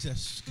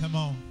Jesus. Come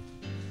on.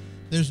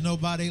 There's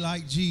nobody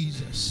like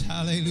Jesus.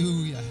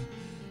 Hallelujah.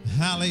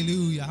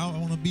 Hallelujah. I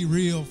want to be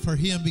real for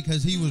him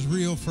because he was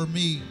real for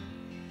me.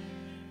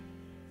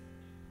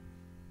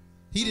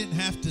 He didn't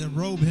have to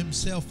robe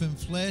himself in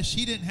flesh.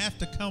 He didn't have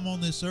to come on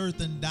this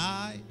earth and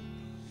die.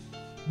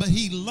 But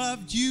he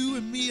loved you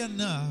and me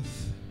enough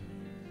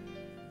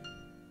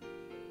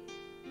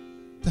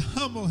to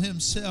humble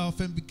himself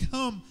and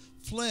become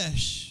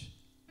flesh,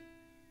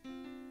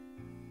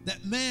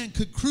 that man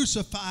could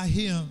crucify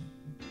him,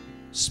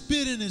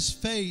 spit in his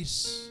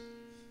face,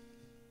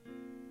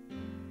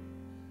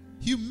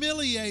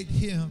 humiliate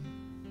him,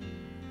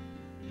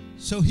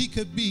 so he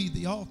could be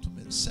the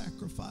ultimate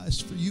sacrifice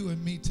for you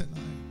and me tonight.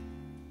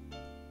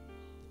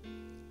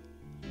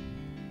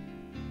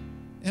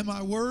 Am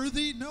I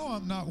worthy? No,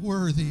 I'm not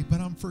worthy, but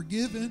I'm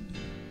forgiven.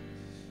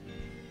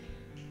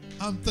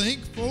 I'm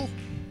thankful.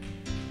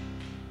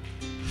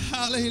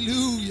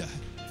 Hallelujah.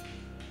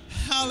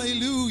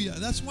 Hallelujah.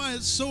 That's why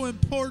it's so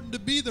important to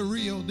be the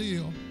real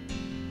deal.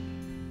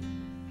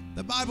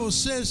 The Bible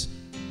says,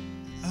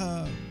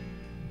 I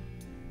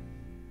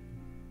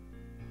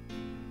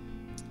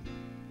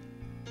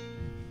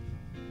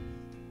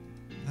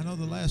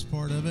know the last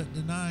part of it,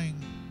 denying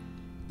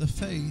the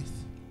faith.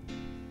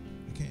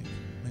 I can't,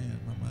 man,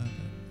 my mind.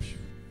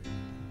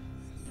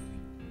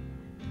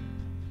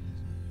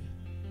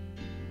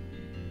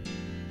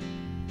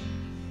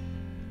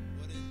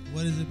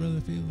 What is it, Brother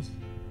Fields?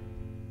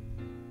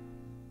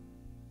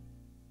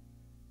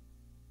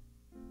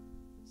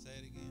 Say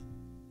it again.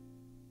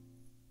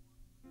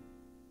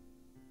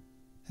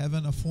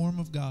 Having a form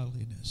of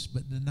godliness,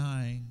 but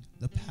denying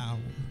the power.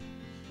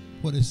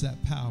 What is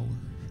that power?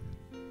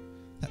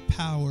 That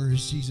power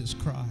is Jesus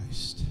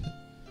Christ.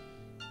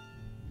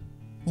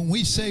 When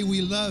we say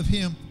we love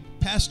Him,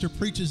 Pastor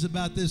preaches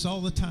about this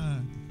all the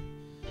time.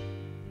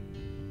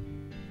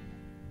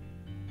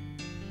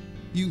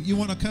 You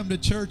want to come to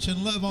church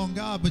and love on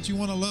God, but you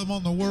want to love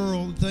on the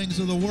world, things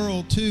of the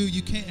world too.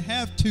 You can't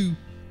have two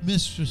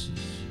mistresses.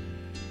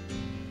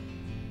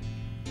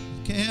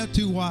 You can't have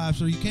two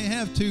wives, or you can't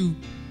have two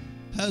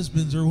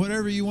husbands, or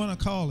whatever you want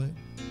to call it.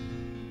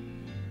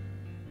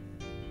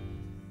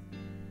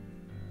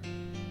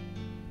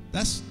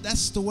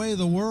 That's the way of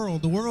the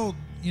world. The world,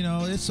 you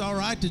know, it's all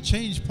right to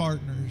change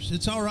partners.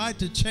 It's all right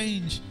to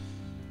change.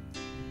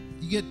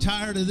 You get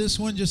tired of this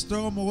one, just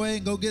throw them away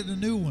and go get a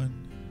new one.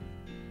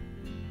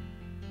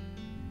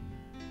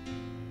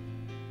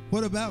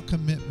 What about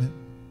commitment?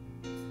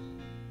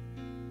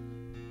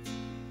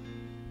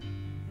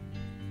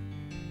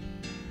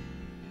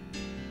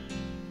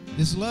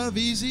 Is love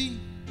easy?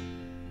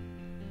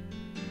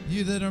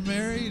 You that are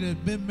married,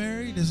 have been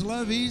married, is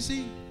love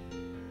easy?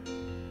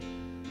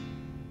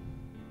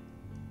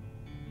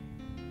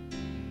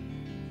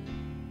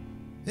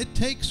 It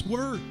takes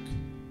work.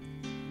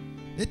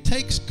 It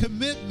takes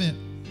commitment.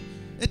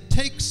 It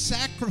takes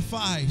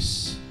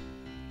sacrifice.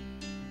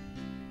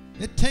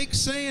 It takes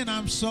saying,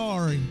 I'm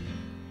sorry.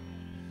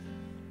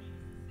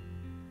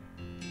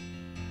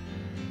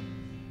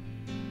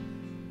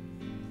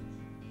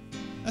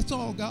 That's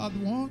all God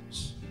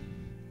wants.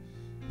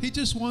 He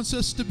just wants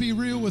us to be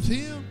real with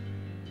Him.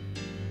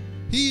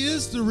 He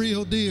is the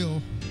real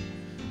deal.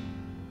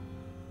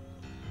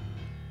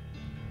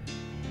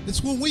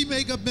 It's when we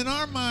make up in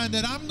our mind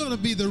that I'm going to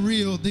be the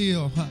real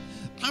deal.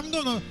 I'm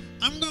going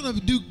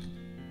to do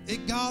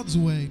it God's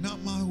way,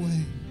 not my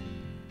way.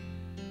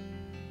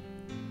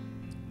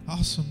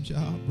 Awesome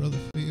job, Brother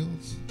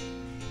Fields.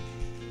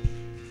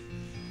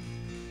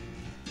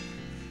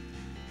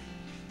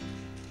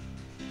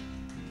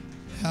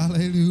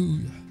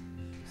 Hallelujah.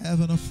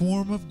 Having a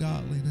form of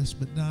godliness,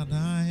 but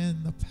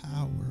denying the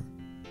power.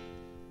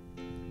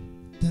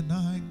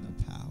 Denying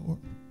the power.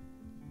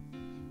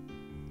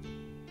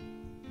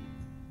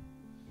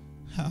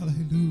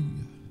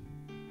 Hallelujah.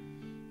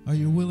 Are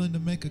you willing to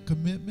make a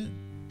commitment?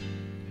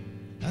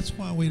 That's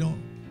why we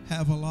don't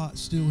have a lot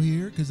still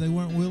here, because they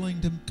weren't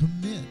willing to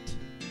commit.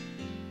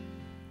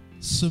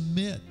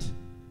 Submit.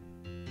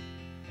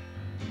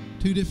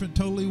 Two different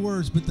totally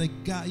words, but you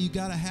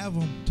got to have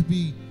them to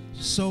be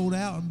sold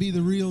out and be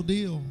the real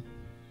deal.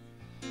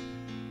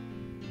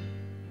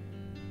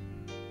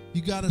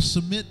 You got to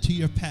submit to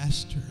your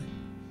pastor.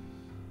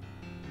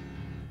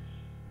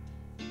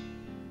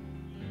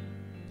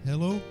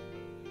 Hello?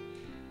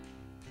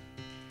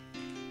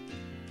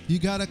 You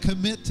got to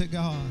commit to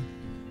God.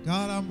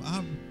 God,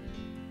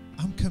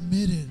 I'm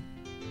committed.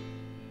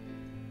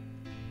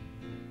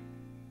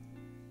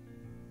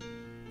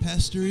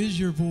 Pastor is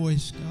your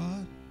voice,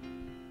 God.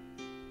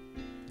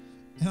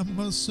 And I'm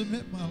going to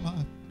submit my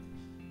life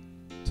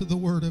to the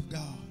Word of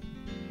God.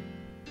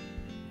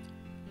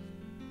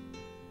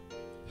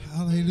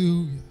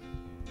 Hallelujah.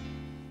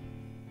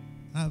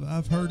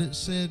 I've heard it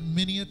said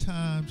many a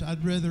times,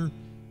 I'd rather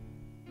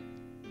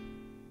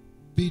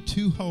be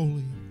too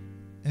holy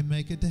and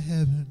make it to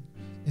heaven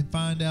and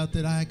find out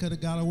that I could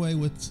have got away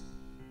with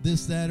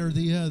this, that, or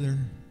the other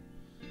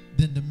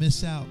than to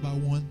miss out by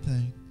one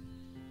thing.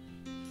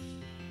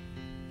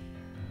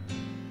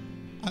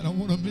 I don't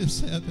want to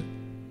miss heaven.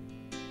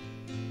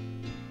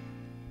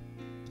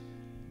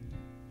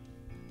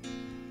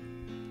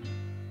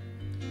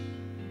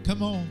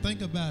 Come on,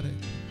 think about it.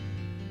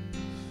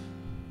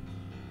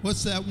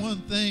 What's that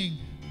one thing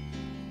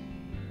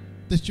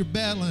that you're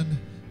battling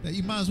that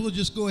you might as well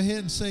just go ahead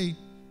and say,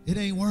 it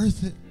ain't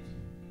worth it.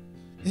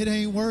 It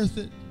ain't worth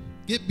it.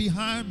 Get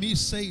behind me,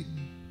 Satan.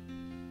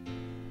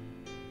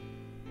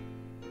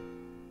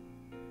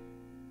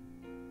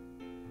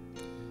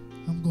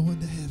 I'm going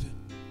to heaven.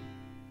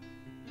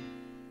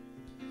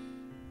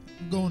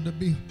 I'm going to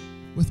be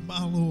with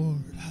my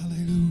Lord.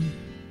 Hallelujah.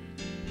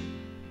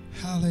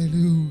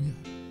 Hallelujah.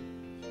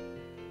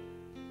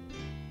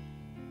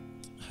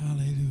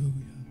 Hallelujah.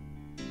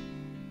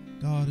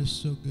 God is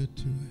so good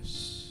to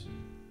us.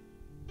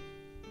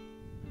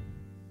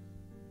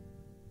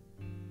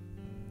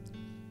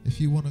 If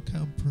you want to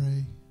come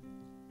pray,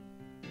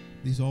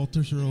 these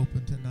altars are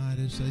open tonight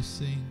as they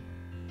sing.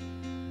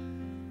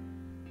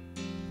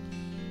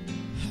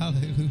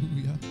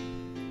 Hallelujah.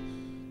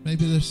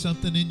 Maybe there's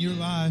something in your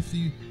life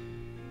you've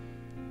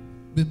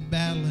been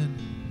battling.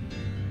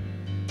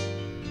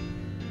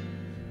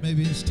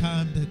 Maybe it's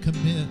time to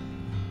commit.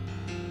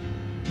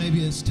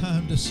 Maybe it's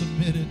time to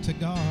submit it to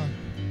God.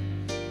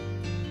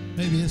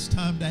 Maybe it's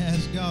time to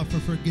ask God for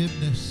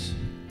forgiveness.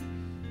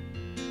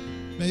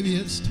 Maybe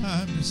it's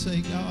time to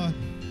say, God,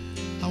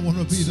 I want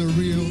to be the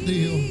real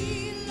deal.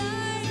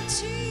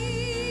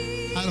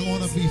 I don't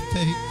want to be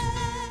fake.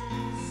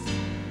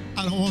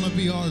 I don't want to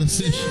be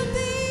artificial.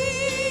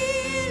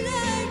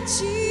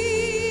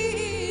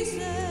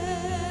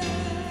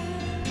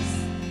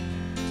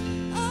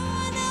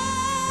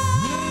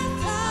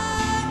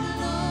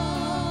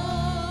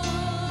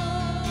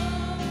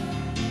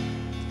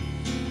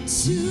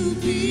 To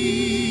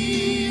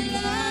be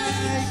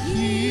like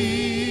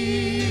Him,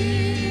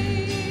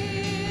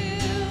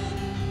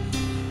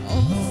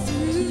 all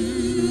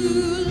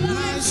through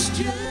life's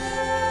journey,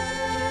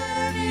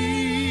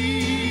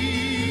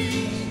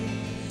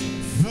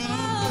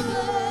 from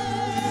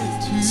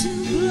birth to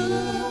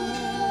glory,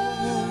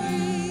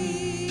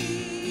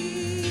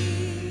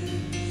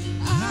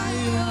 I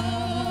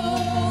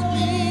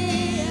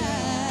only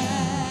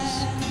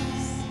ask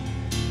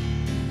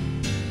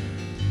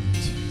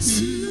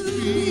to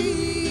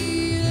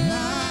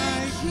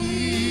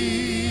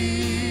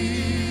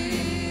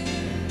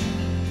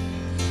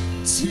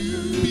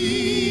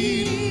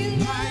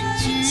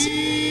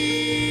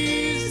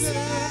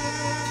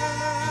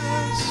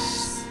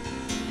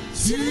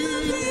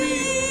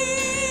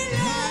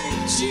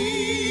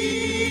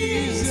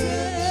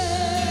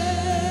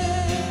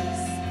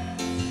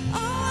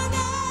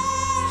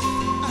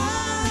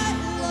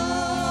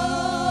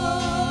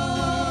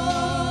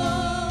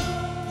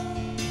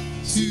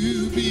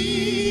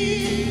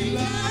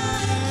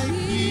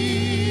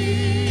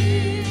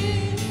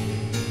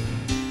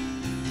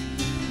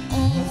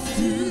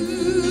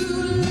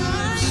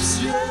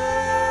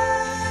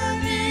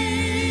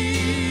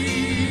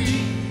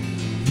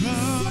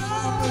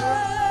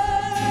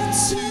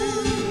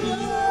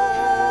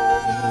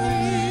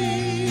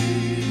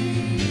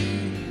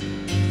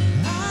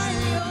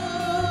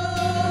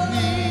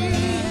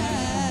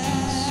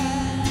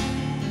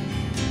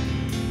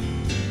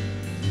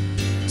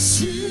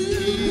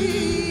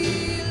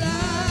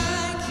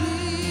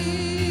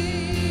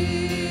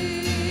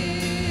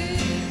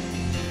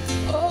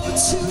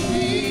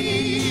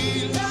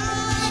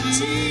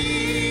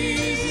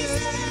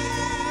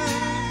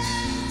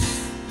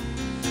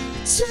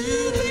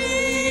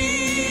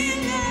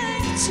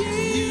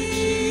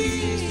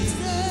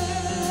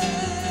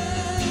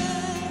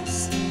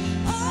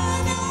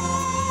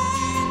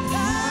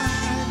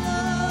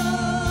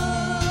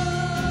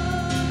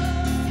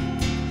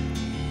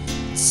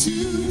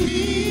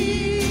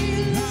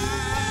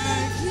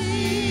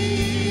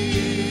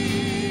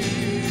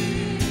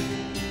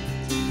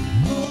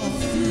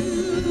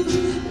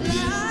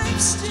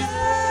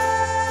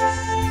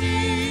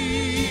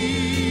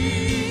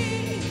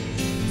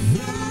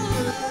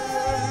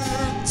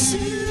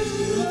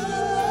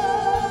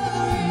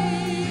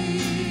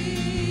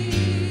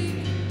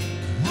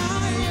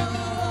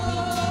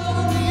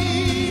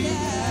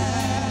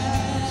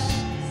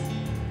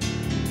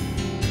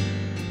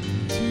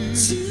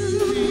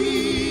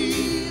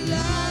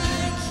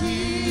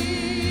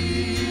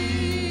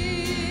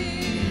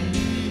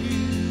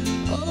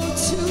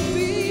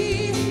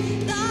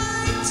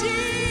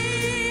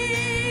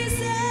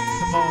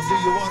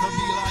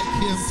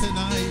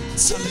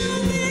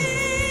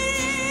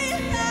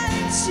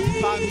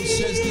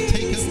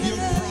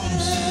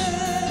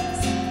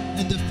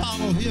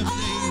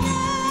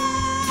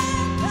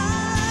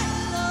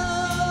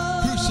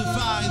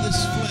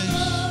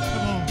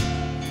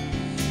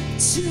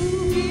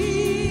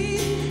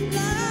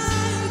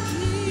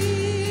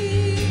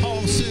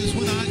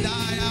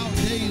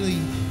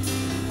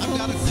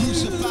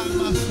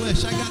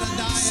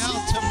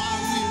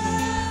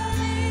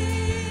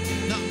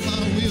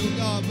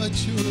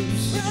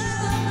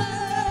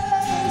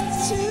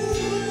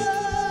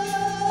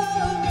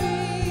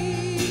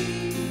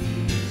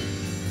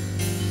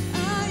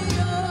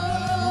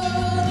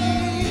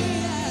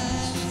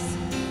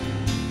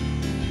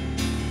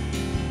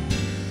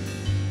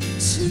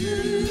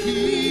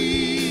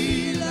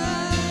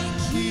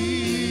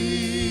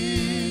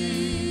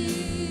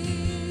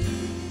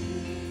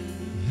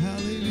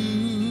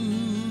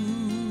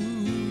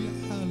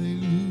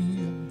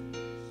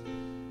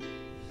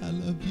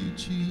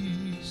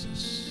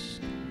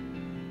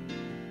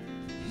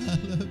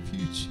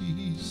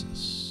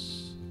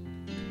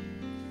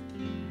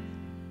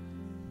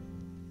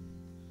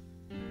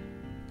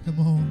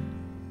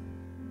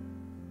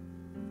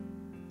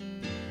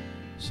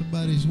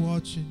Somebody's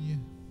watching you.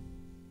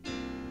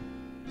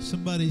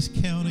 Somebody's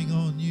counting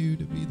on you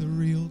to be the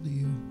real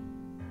deal.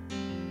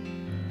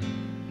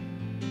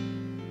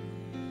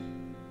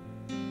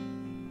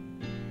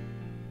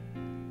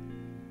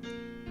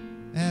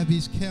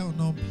 Abby's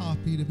counting on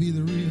Poppy to be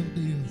the real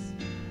deal.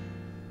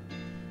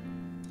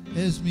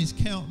 Esme's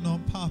counting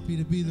on Poppy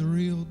to be the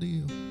real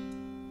deal.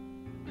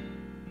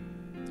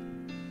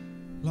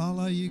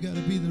 Lala, you got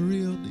to be the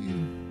real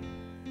deal.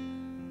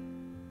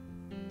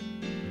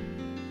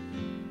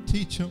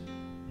 Teach them.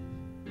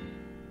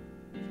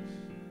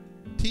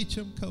 Teach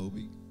them,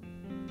 Kobe.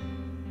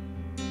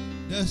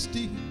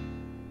 Dusty,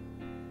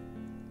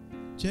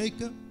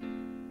 Jacob,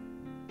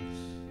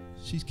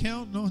 she's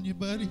counting on you,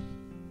 buddy.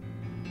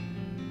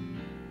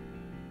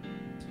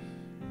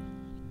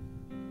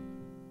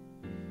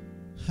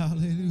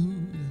 Hallelujah.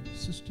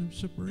 Sister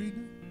Sabrina,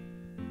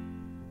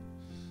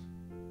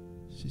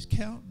 she's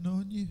counting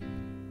on you.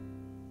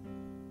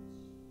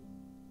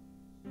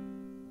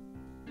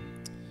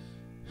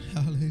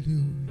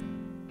 Hallelujah.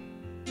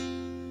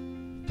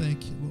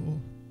 Thank you, Lord.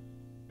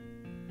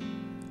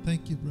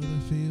 Thank you, Brother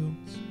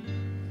Fields.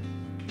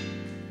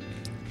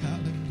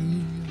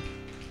 Hallelujah.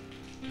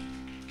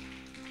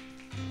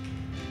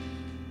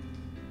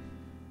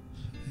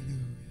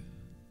 Hallelujah.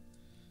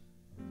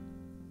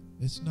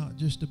 It's not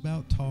just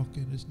about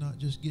talking. It's not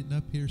just getting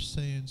up here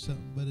saying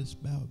something, but it's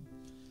about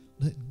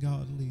letting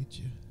God lead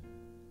you.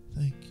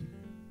 Thank you.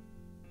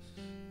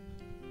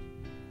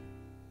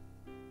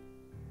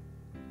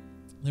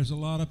 There's a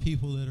lot of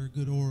people that are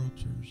good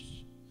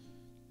orators,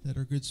 that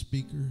are good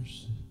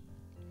speakers.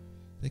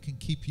 They can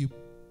keep you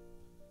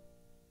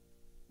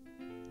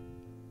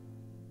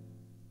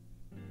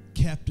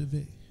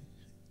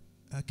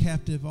a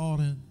captive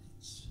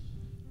audience,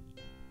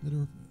 that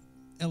are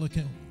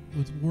eloquent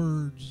with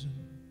words.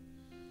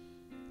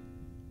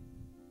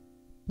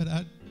 But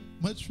I'd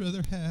much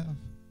rather have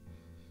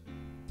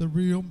the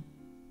real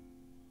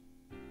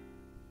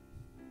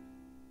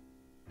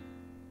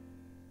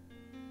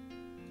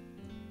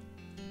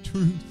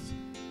truth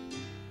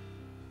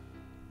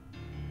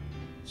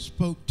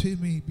spoke to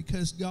me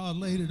because God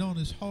laid it on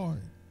his heart.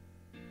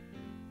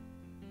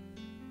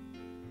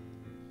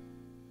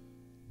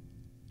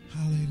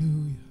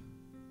 Hallelujah.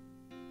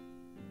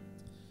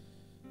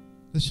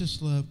 Let's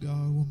just love God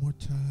one more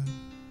time.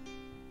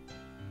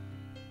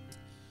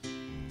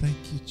 Thank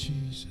you,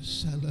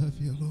 Jesus. I love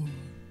you, Lord.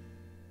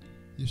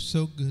 You're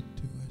so good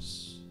to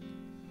us.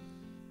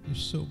 You're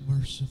so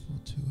merciful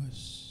to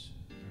us.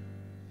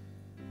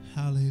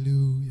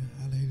 Hallelujah.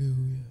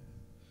 Hallelujah.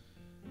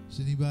 Does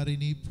anybody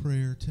need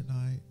prayer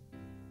tonight?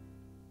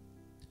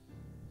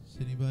 Is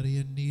anybody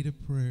in need of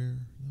prayer?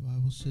 The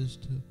Bible says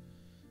to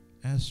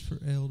ask for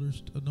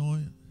elders to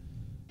anoint.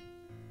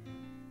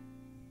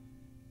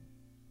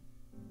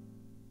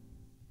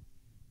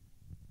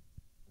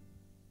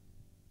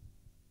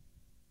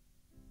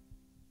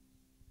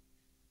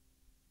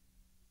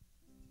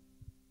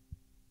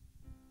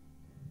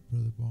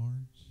 Brother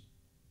Barnes,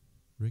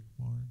 Rick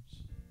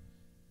Barnes.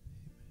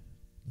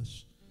 Amen.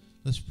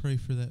 Let's pray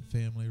for that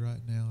family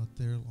right now that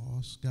they're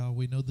lost. God,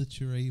 we know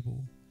that you're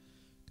able,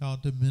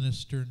 God, to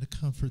minister and to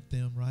comfort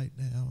them right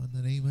now in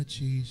the name of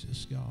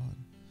Jesus, God.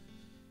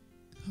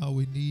 God,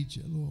 we need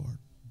you, Lord,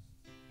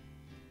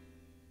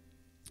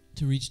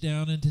 to reach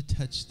down and to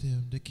touch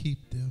them, to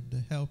keep them, to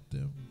help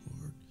them,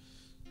 Lord,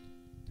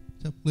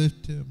 to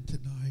uplift them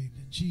tonight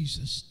in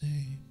Jesus'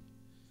 name,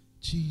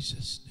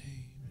 Jesus'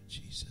 name, in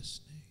Jesus'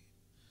 name.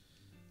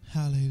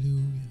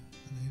 Hallelujah,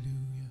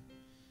 hallelujah.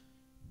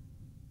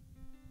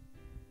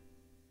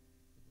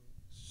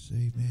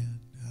 Say amen,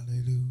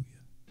 hallelujah.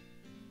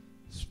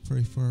 Let's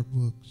pray for our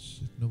books.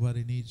 If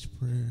nobody needs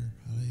prayer,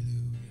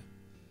 hallelujah.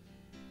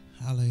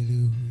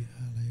 Hallelujah,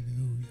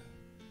 hallelujah.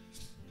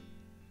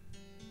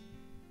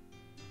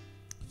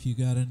 If you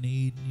got a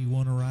need and you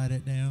want to write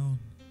it down,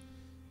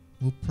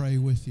 we'll pray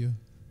with you.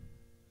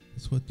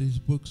 That's what these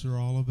books are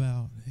all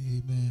about.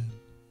 Amen.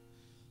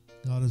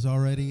 God has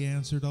already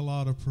answered a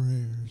lot of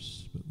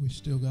prayers, but we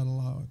still got a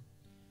lot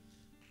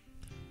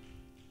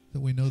that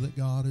we know that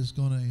God is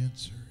going to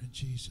answer in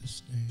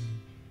Jesus'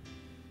 name.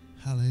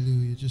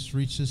 Hallelujah. Just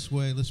reach this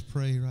way. Let's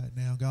pray right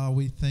now. God,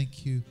 we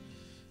thank you,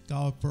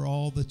 God, for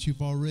all that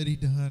you've already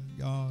done,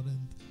 God,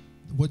 and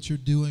what you're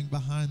doing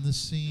behind the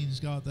scenes,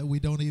 God, that we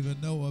don't even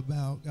know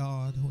about,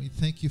 God. We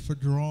thank you for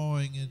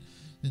drawing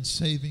and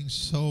saving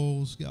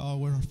souls, God.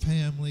 We're a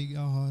family,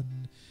 God,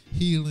 and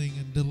healing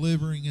and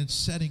delivering and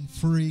setting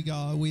free,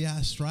 God. We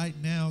ask right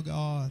now,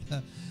 God,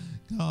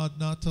 God,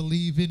 not to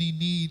leave any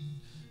need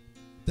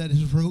that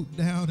is wrote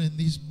down in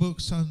these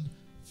books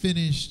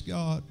unfinished,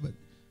 God, but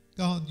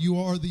God, you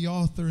are the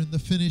author and the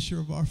finisher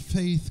of our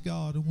faith,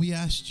 God, and we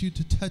ask you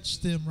to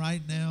touch them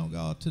right now,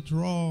 God, to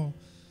draw,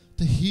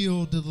 to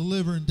heal, to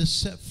deliver, and to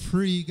set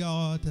free,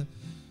 God,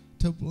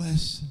 to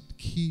bless and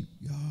keep,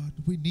 God.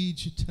 We need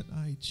you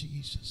tonight,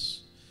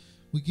 Jesus.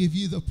 We give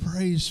you the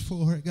praise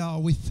for it,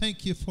 God. We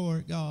thank you for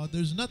it, God.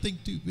 There's nothing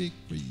too big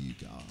for you,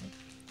 God.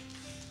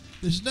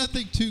 There's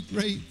nothing too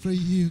great for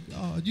you,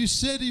 God. You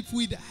said if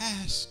we'd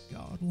ask,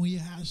 God, we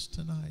ask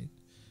tonight.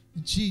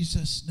 In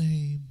Jesus'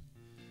 name,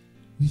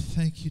 we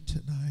thank you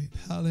tonight.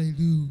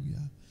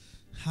 Hallelujah.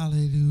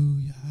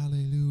 Hallelujah.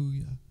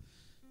 Hallelujah.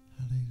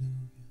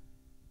 Hallelujah.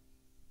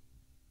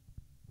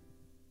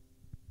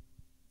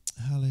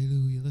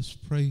 Hallelujah. Let's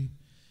pray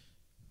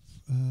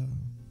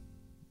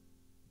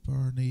for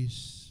our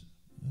niece,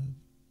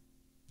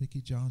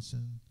 Vicki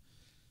Johnson,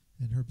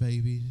 and her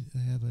baby.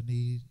 They have a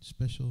need,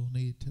 special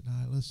need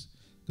tonight. Let's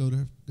go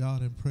to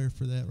God in prayer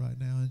for that right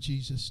now. In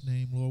Jesus'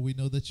 name, Lord, we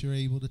know that you're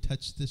able to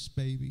touch this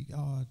baby,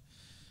 God.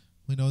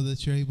 We know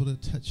that you're able to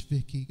touch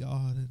Vicki,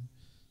 God, and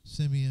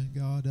Simeon,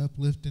 God,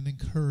 uplift and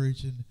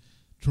encourage and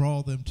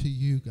draw them to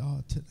you,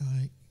 God,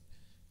 tonight.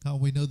 God,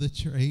 we know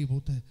that you're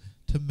able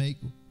to make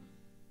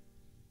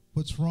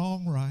what's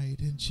wrong right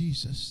in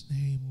Jesus'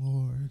 name,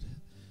 Lord.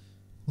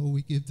 Lord,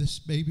 we give this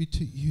baby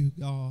to you,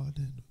 God,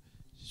 and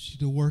you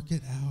to work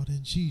it out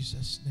in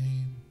Jesus'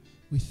 name.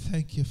 We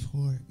thank you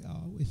for it,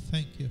 God. We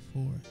thank you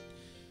for it.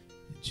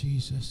 In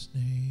Jesus'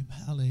 name,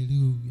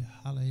 hallelujah,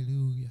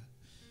 hallelujah,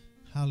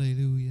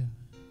 hallelujah.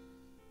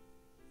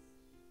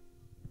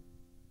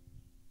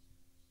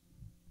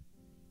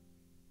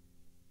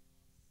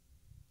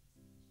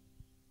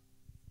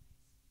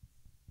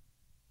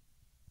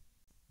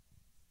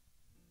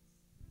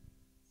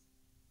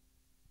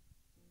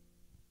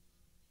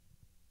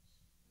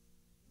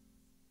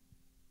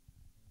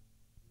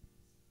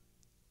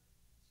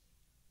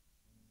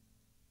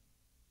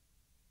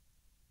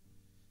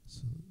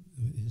 So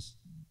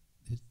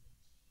the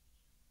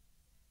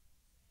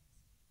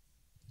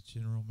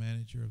general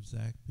manager of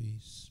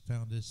Zaxby's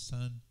found his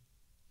son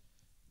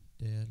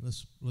dead.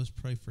 Let's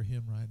pray for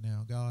him right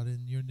now. God,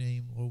 in your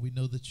name, Lord, we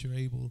know that you're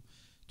able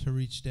to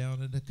reach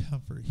down and to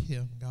comfort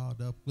him,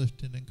 God,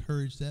 uplift and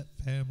encourage that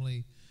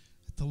family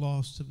at the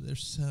loss of their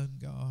son,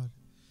 God.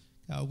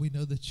 God, we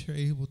know that you're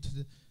able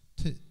to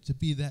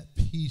be that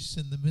peace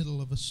in the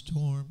middle of a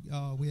storm.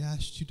 God, we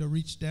ask you to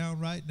reach down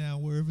right now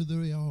wherever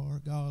they are,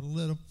 God, and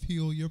let them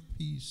feel your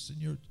peace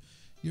and your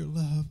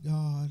love,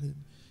 God,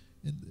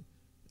 and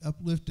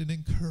uplift and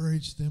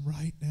encourage them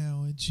right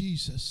now in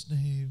Jesus'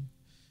 name.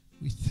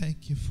 We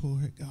thank you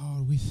for it,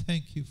 God. We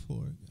thank you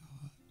for it,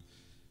 God.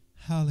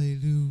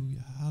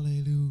 Hallelujah,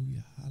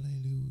 hallelujah,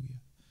 hallelujah.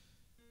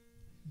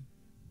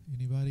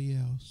 Anybody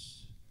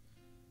else?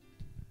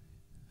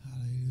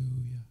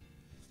 Hallelujah.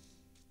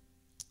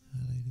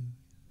 Hallelujah.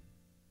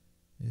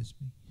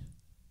 Esme.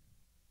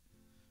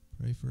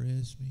 Pray for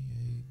Esme.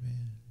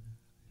 Amen.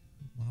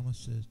 Mama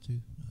says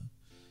too.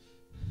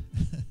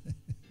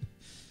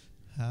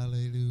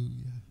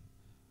 Hallelujah.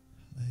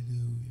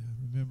 Hallelujah.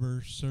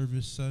 Remember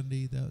service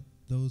Sunday, that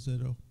those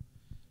that'll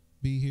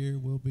be here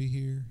will be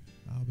here.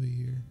 I'll be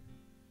here.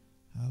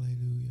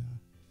 Hallelujah.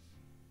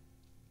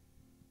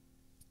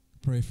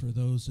 Pray for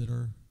those that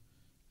are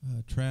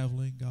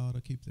traveling. God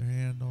will keep their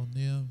hand on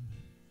them.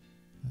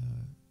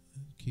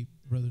 Keep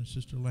Brother and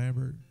Sister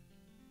Lambert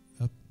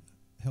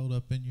held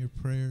up in your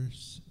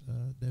prayers.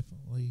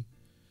 Definitely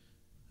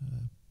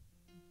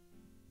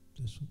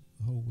this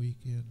whole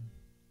weekend.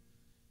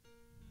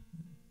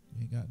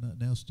 You ain't got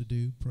nothing else to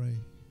do. Pray.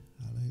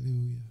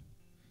 Hallelujah.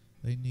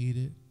 They need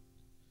it.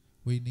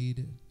 We need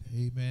it.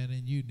 Amen.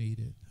 And you need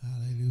it.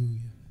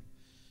 Hallelujah.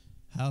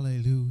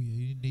 Hallelujah.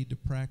 You need to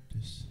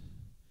practice.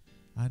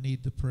 I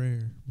need the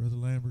prayer. Brother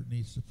Lambert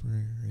needs the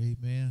prayer.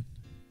 Amen.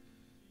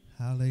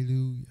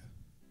 Hallelujah.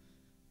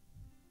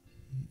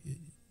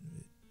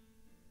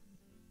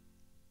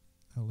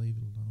 I'll leave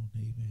it alone.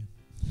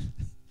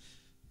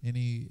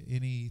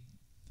 Amen.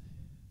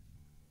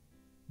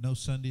 No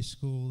Sunday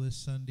school this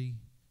Sunday,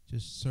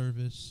 just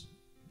service,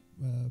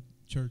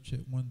 church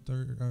at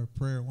 1:30, or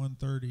prayer at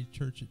 1:30,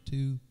 church at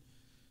 2.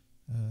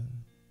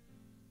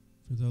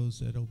 For those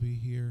that'll be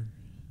here,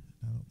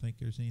 I don't think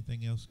there's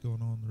anything else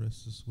going on the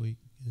rest of this week,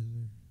 is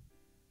there?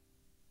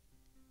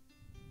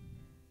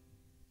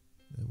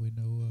 That we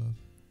know of.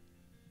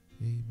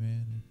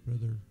 Amen. And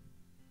Brother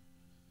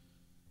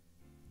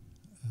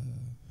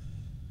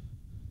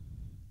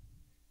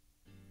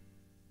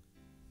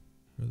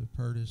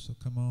Curtis will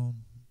come on,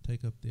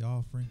 take up the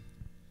offering.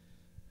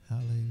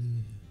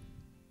 Hallelujah.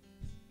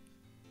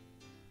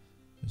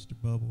 Mr.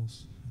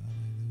 Bubbles.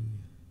 Hallelujah.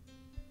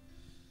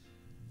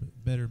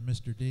 Better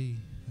Mr. D.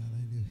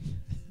 Hallelujah.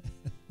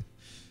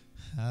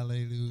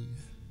 Hallelujah.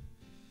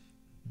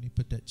 When you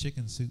put that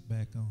chicken suit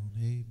back on.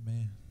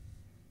 Amen.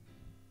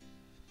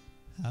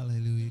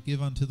 Hallelujah.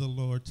 Give unto the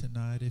Lord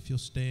tonight. If you'll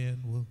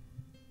stand, we'll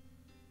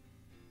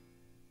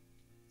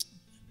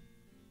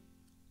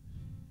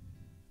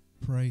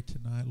pray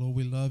tonight. Lord,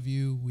 we love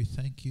you. We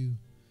thank you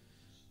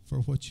for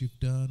what you've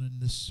done in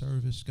this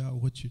service,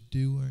 God, what you're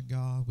doing,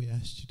 God. We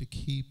ask you to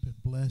keep and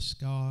bless,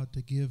 God,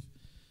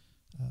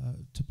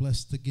 to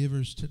bless the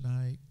givers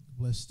tonight.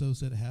 Bless those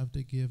that have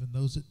to give and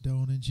those that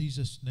don't. In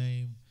Jesus'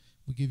 name,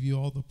 we give you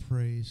all the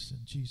praise.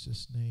 In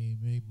Jesus' name,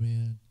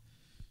 amen.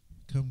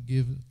 Come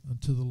give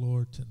unto the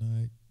Lord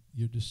tonight.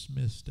 You're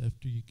dismissed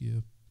after you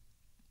give.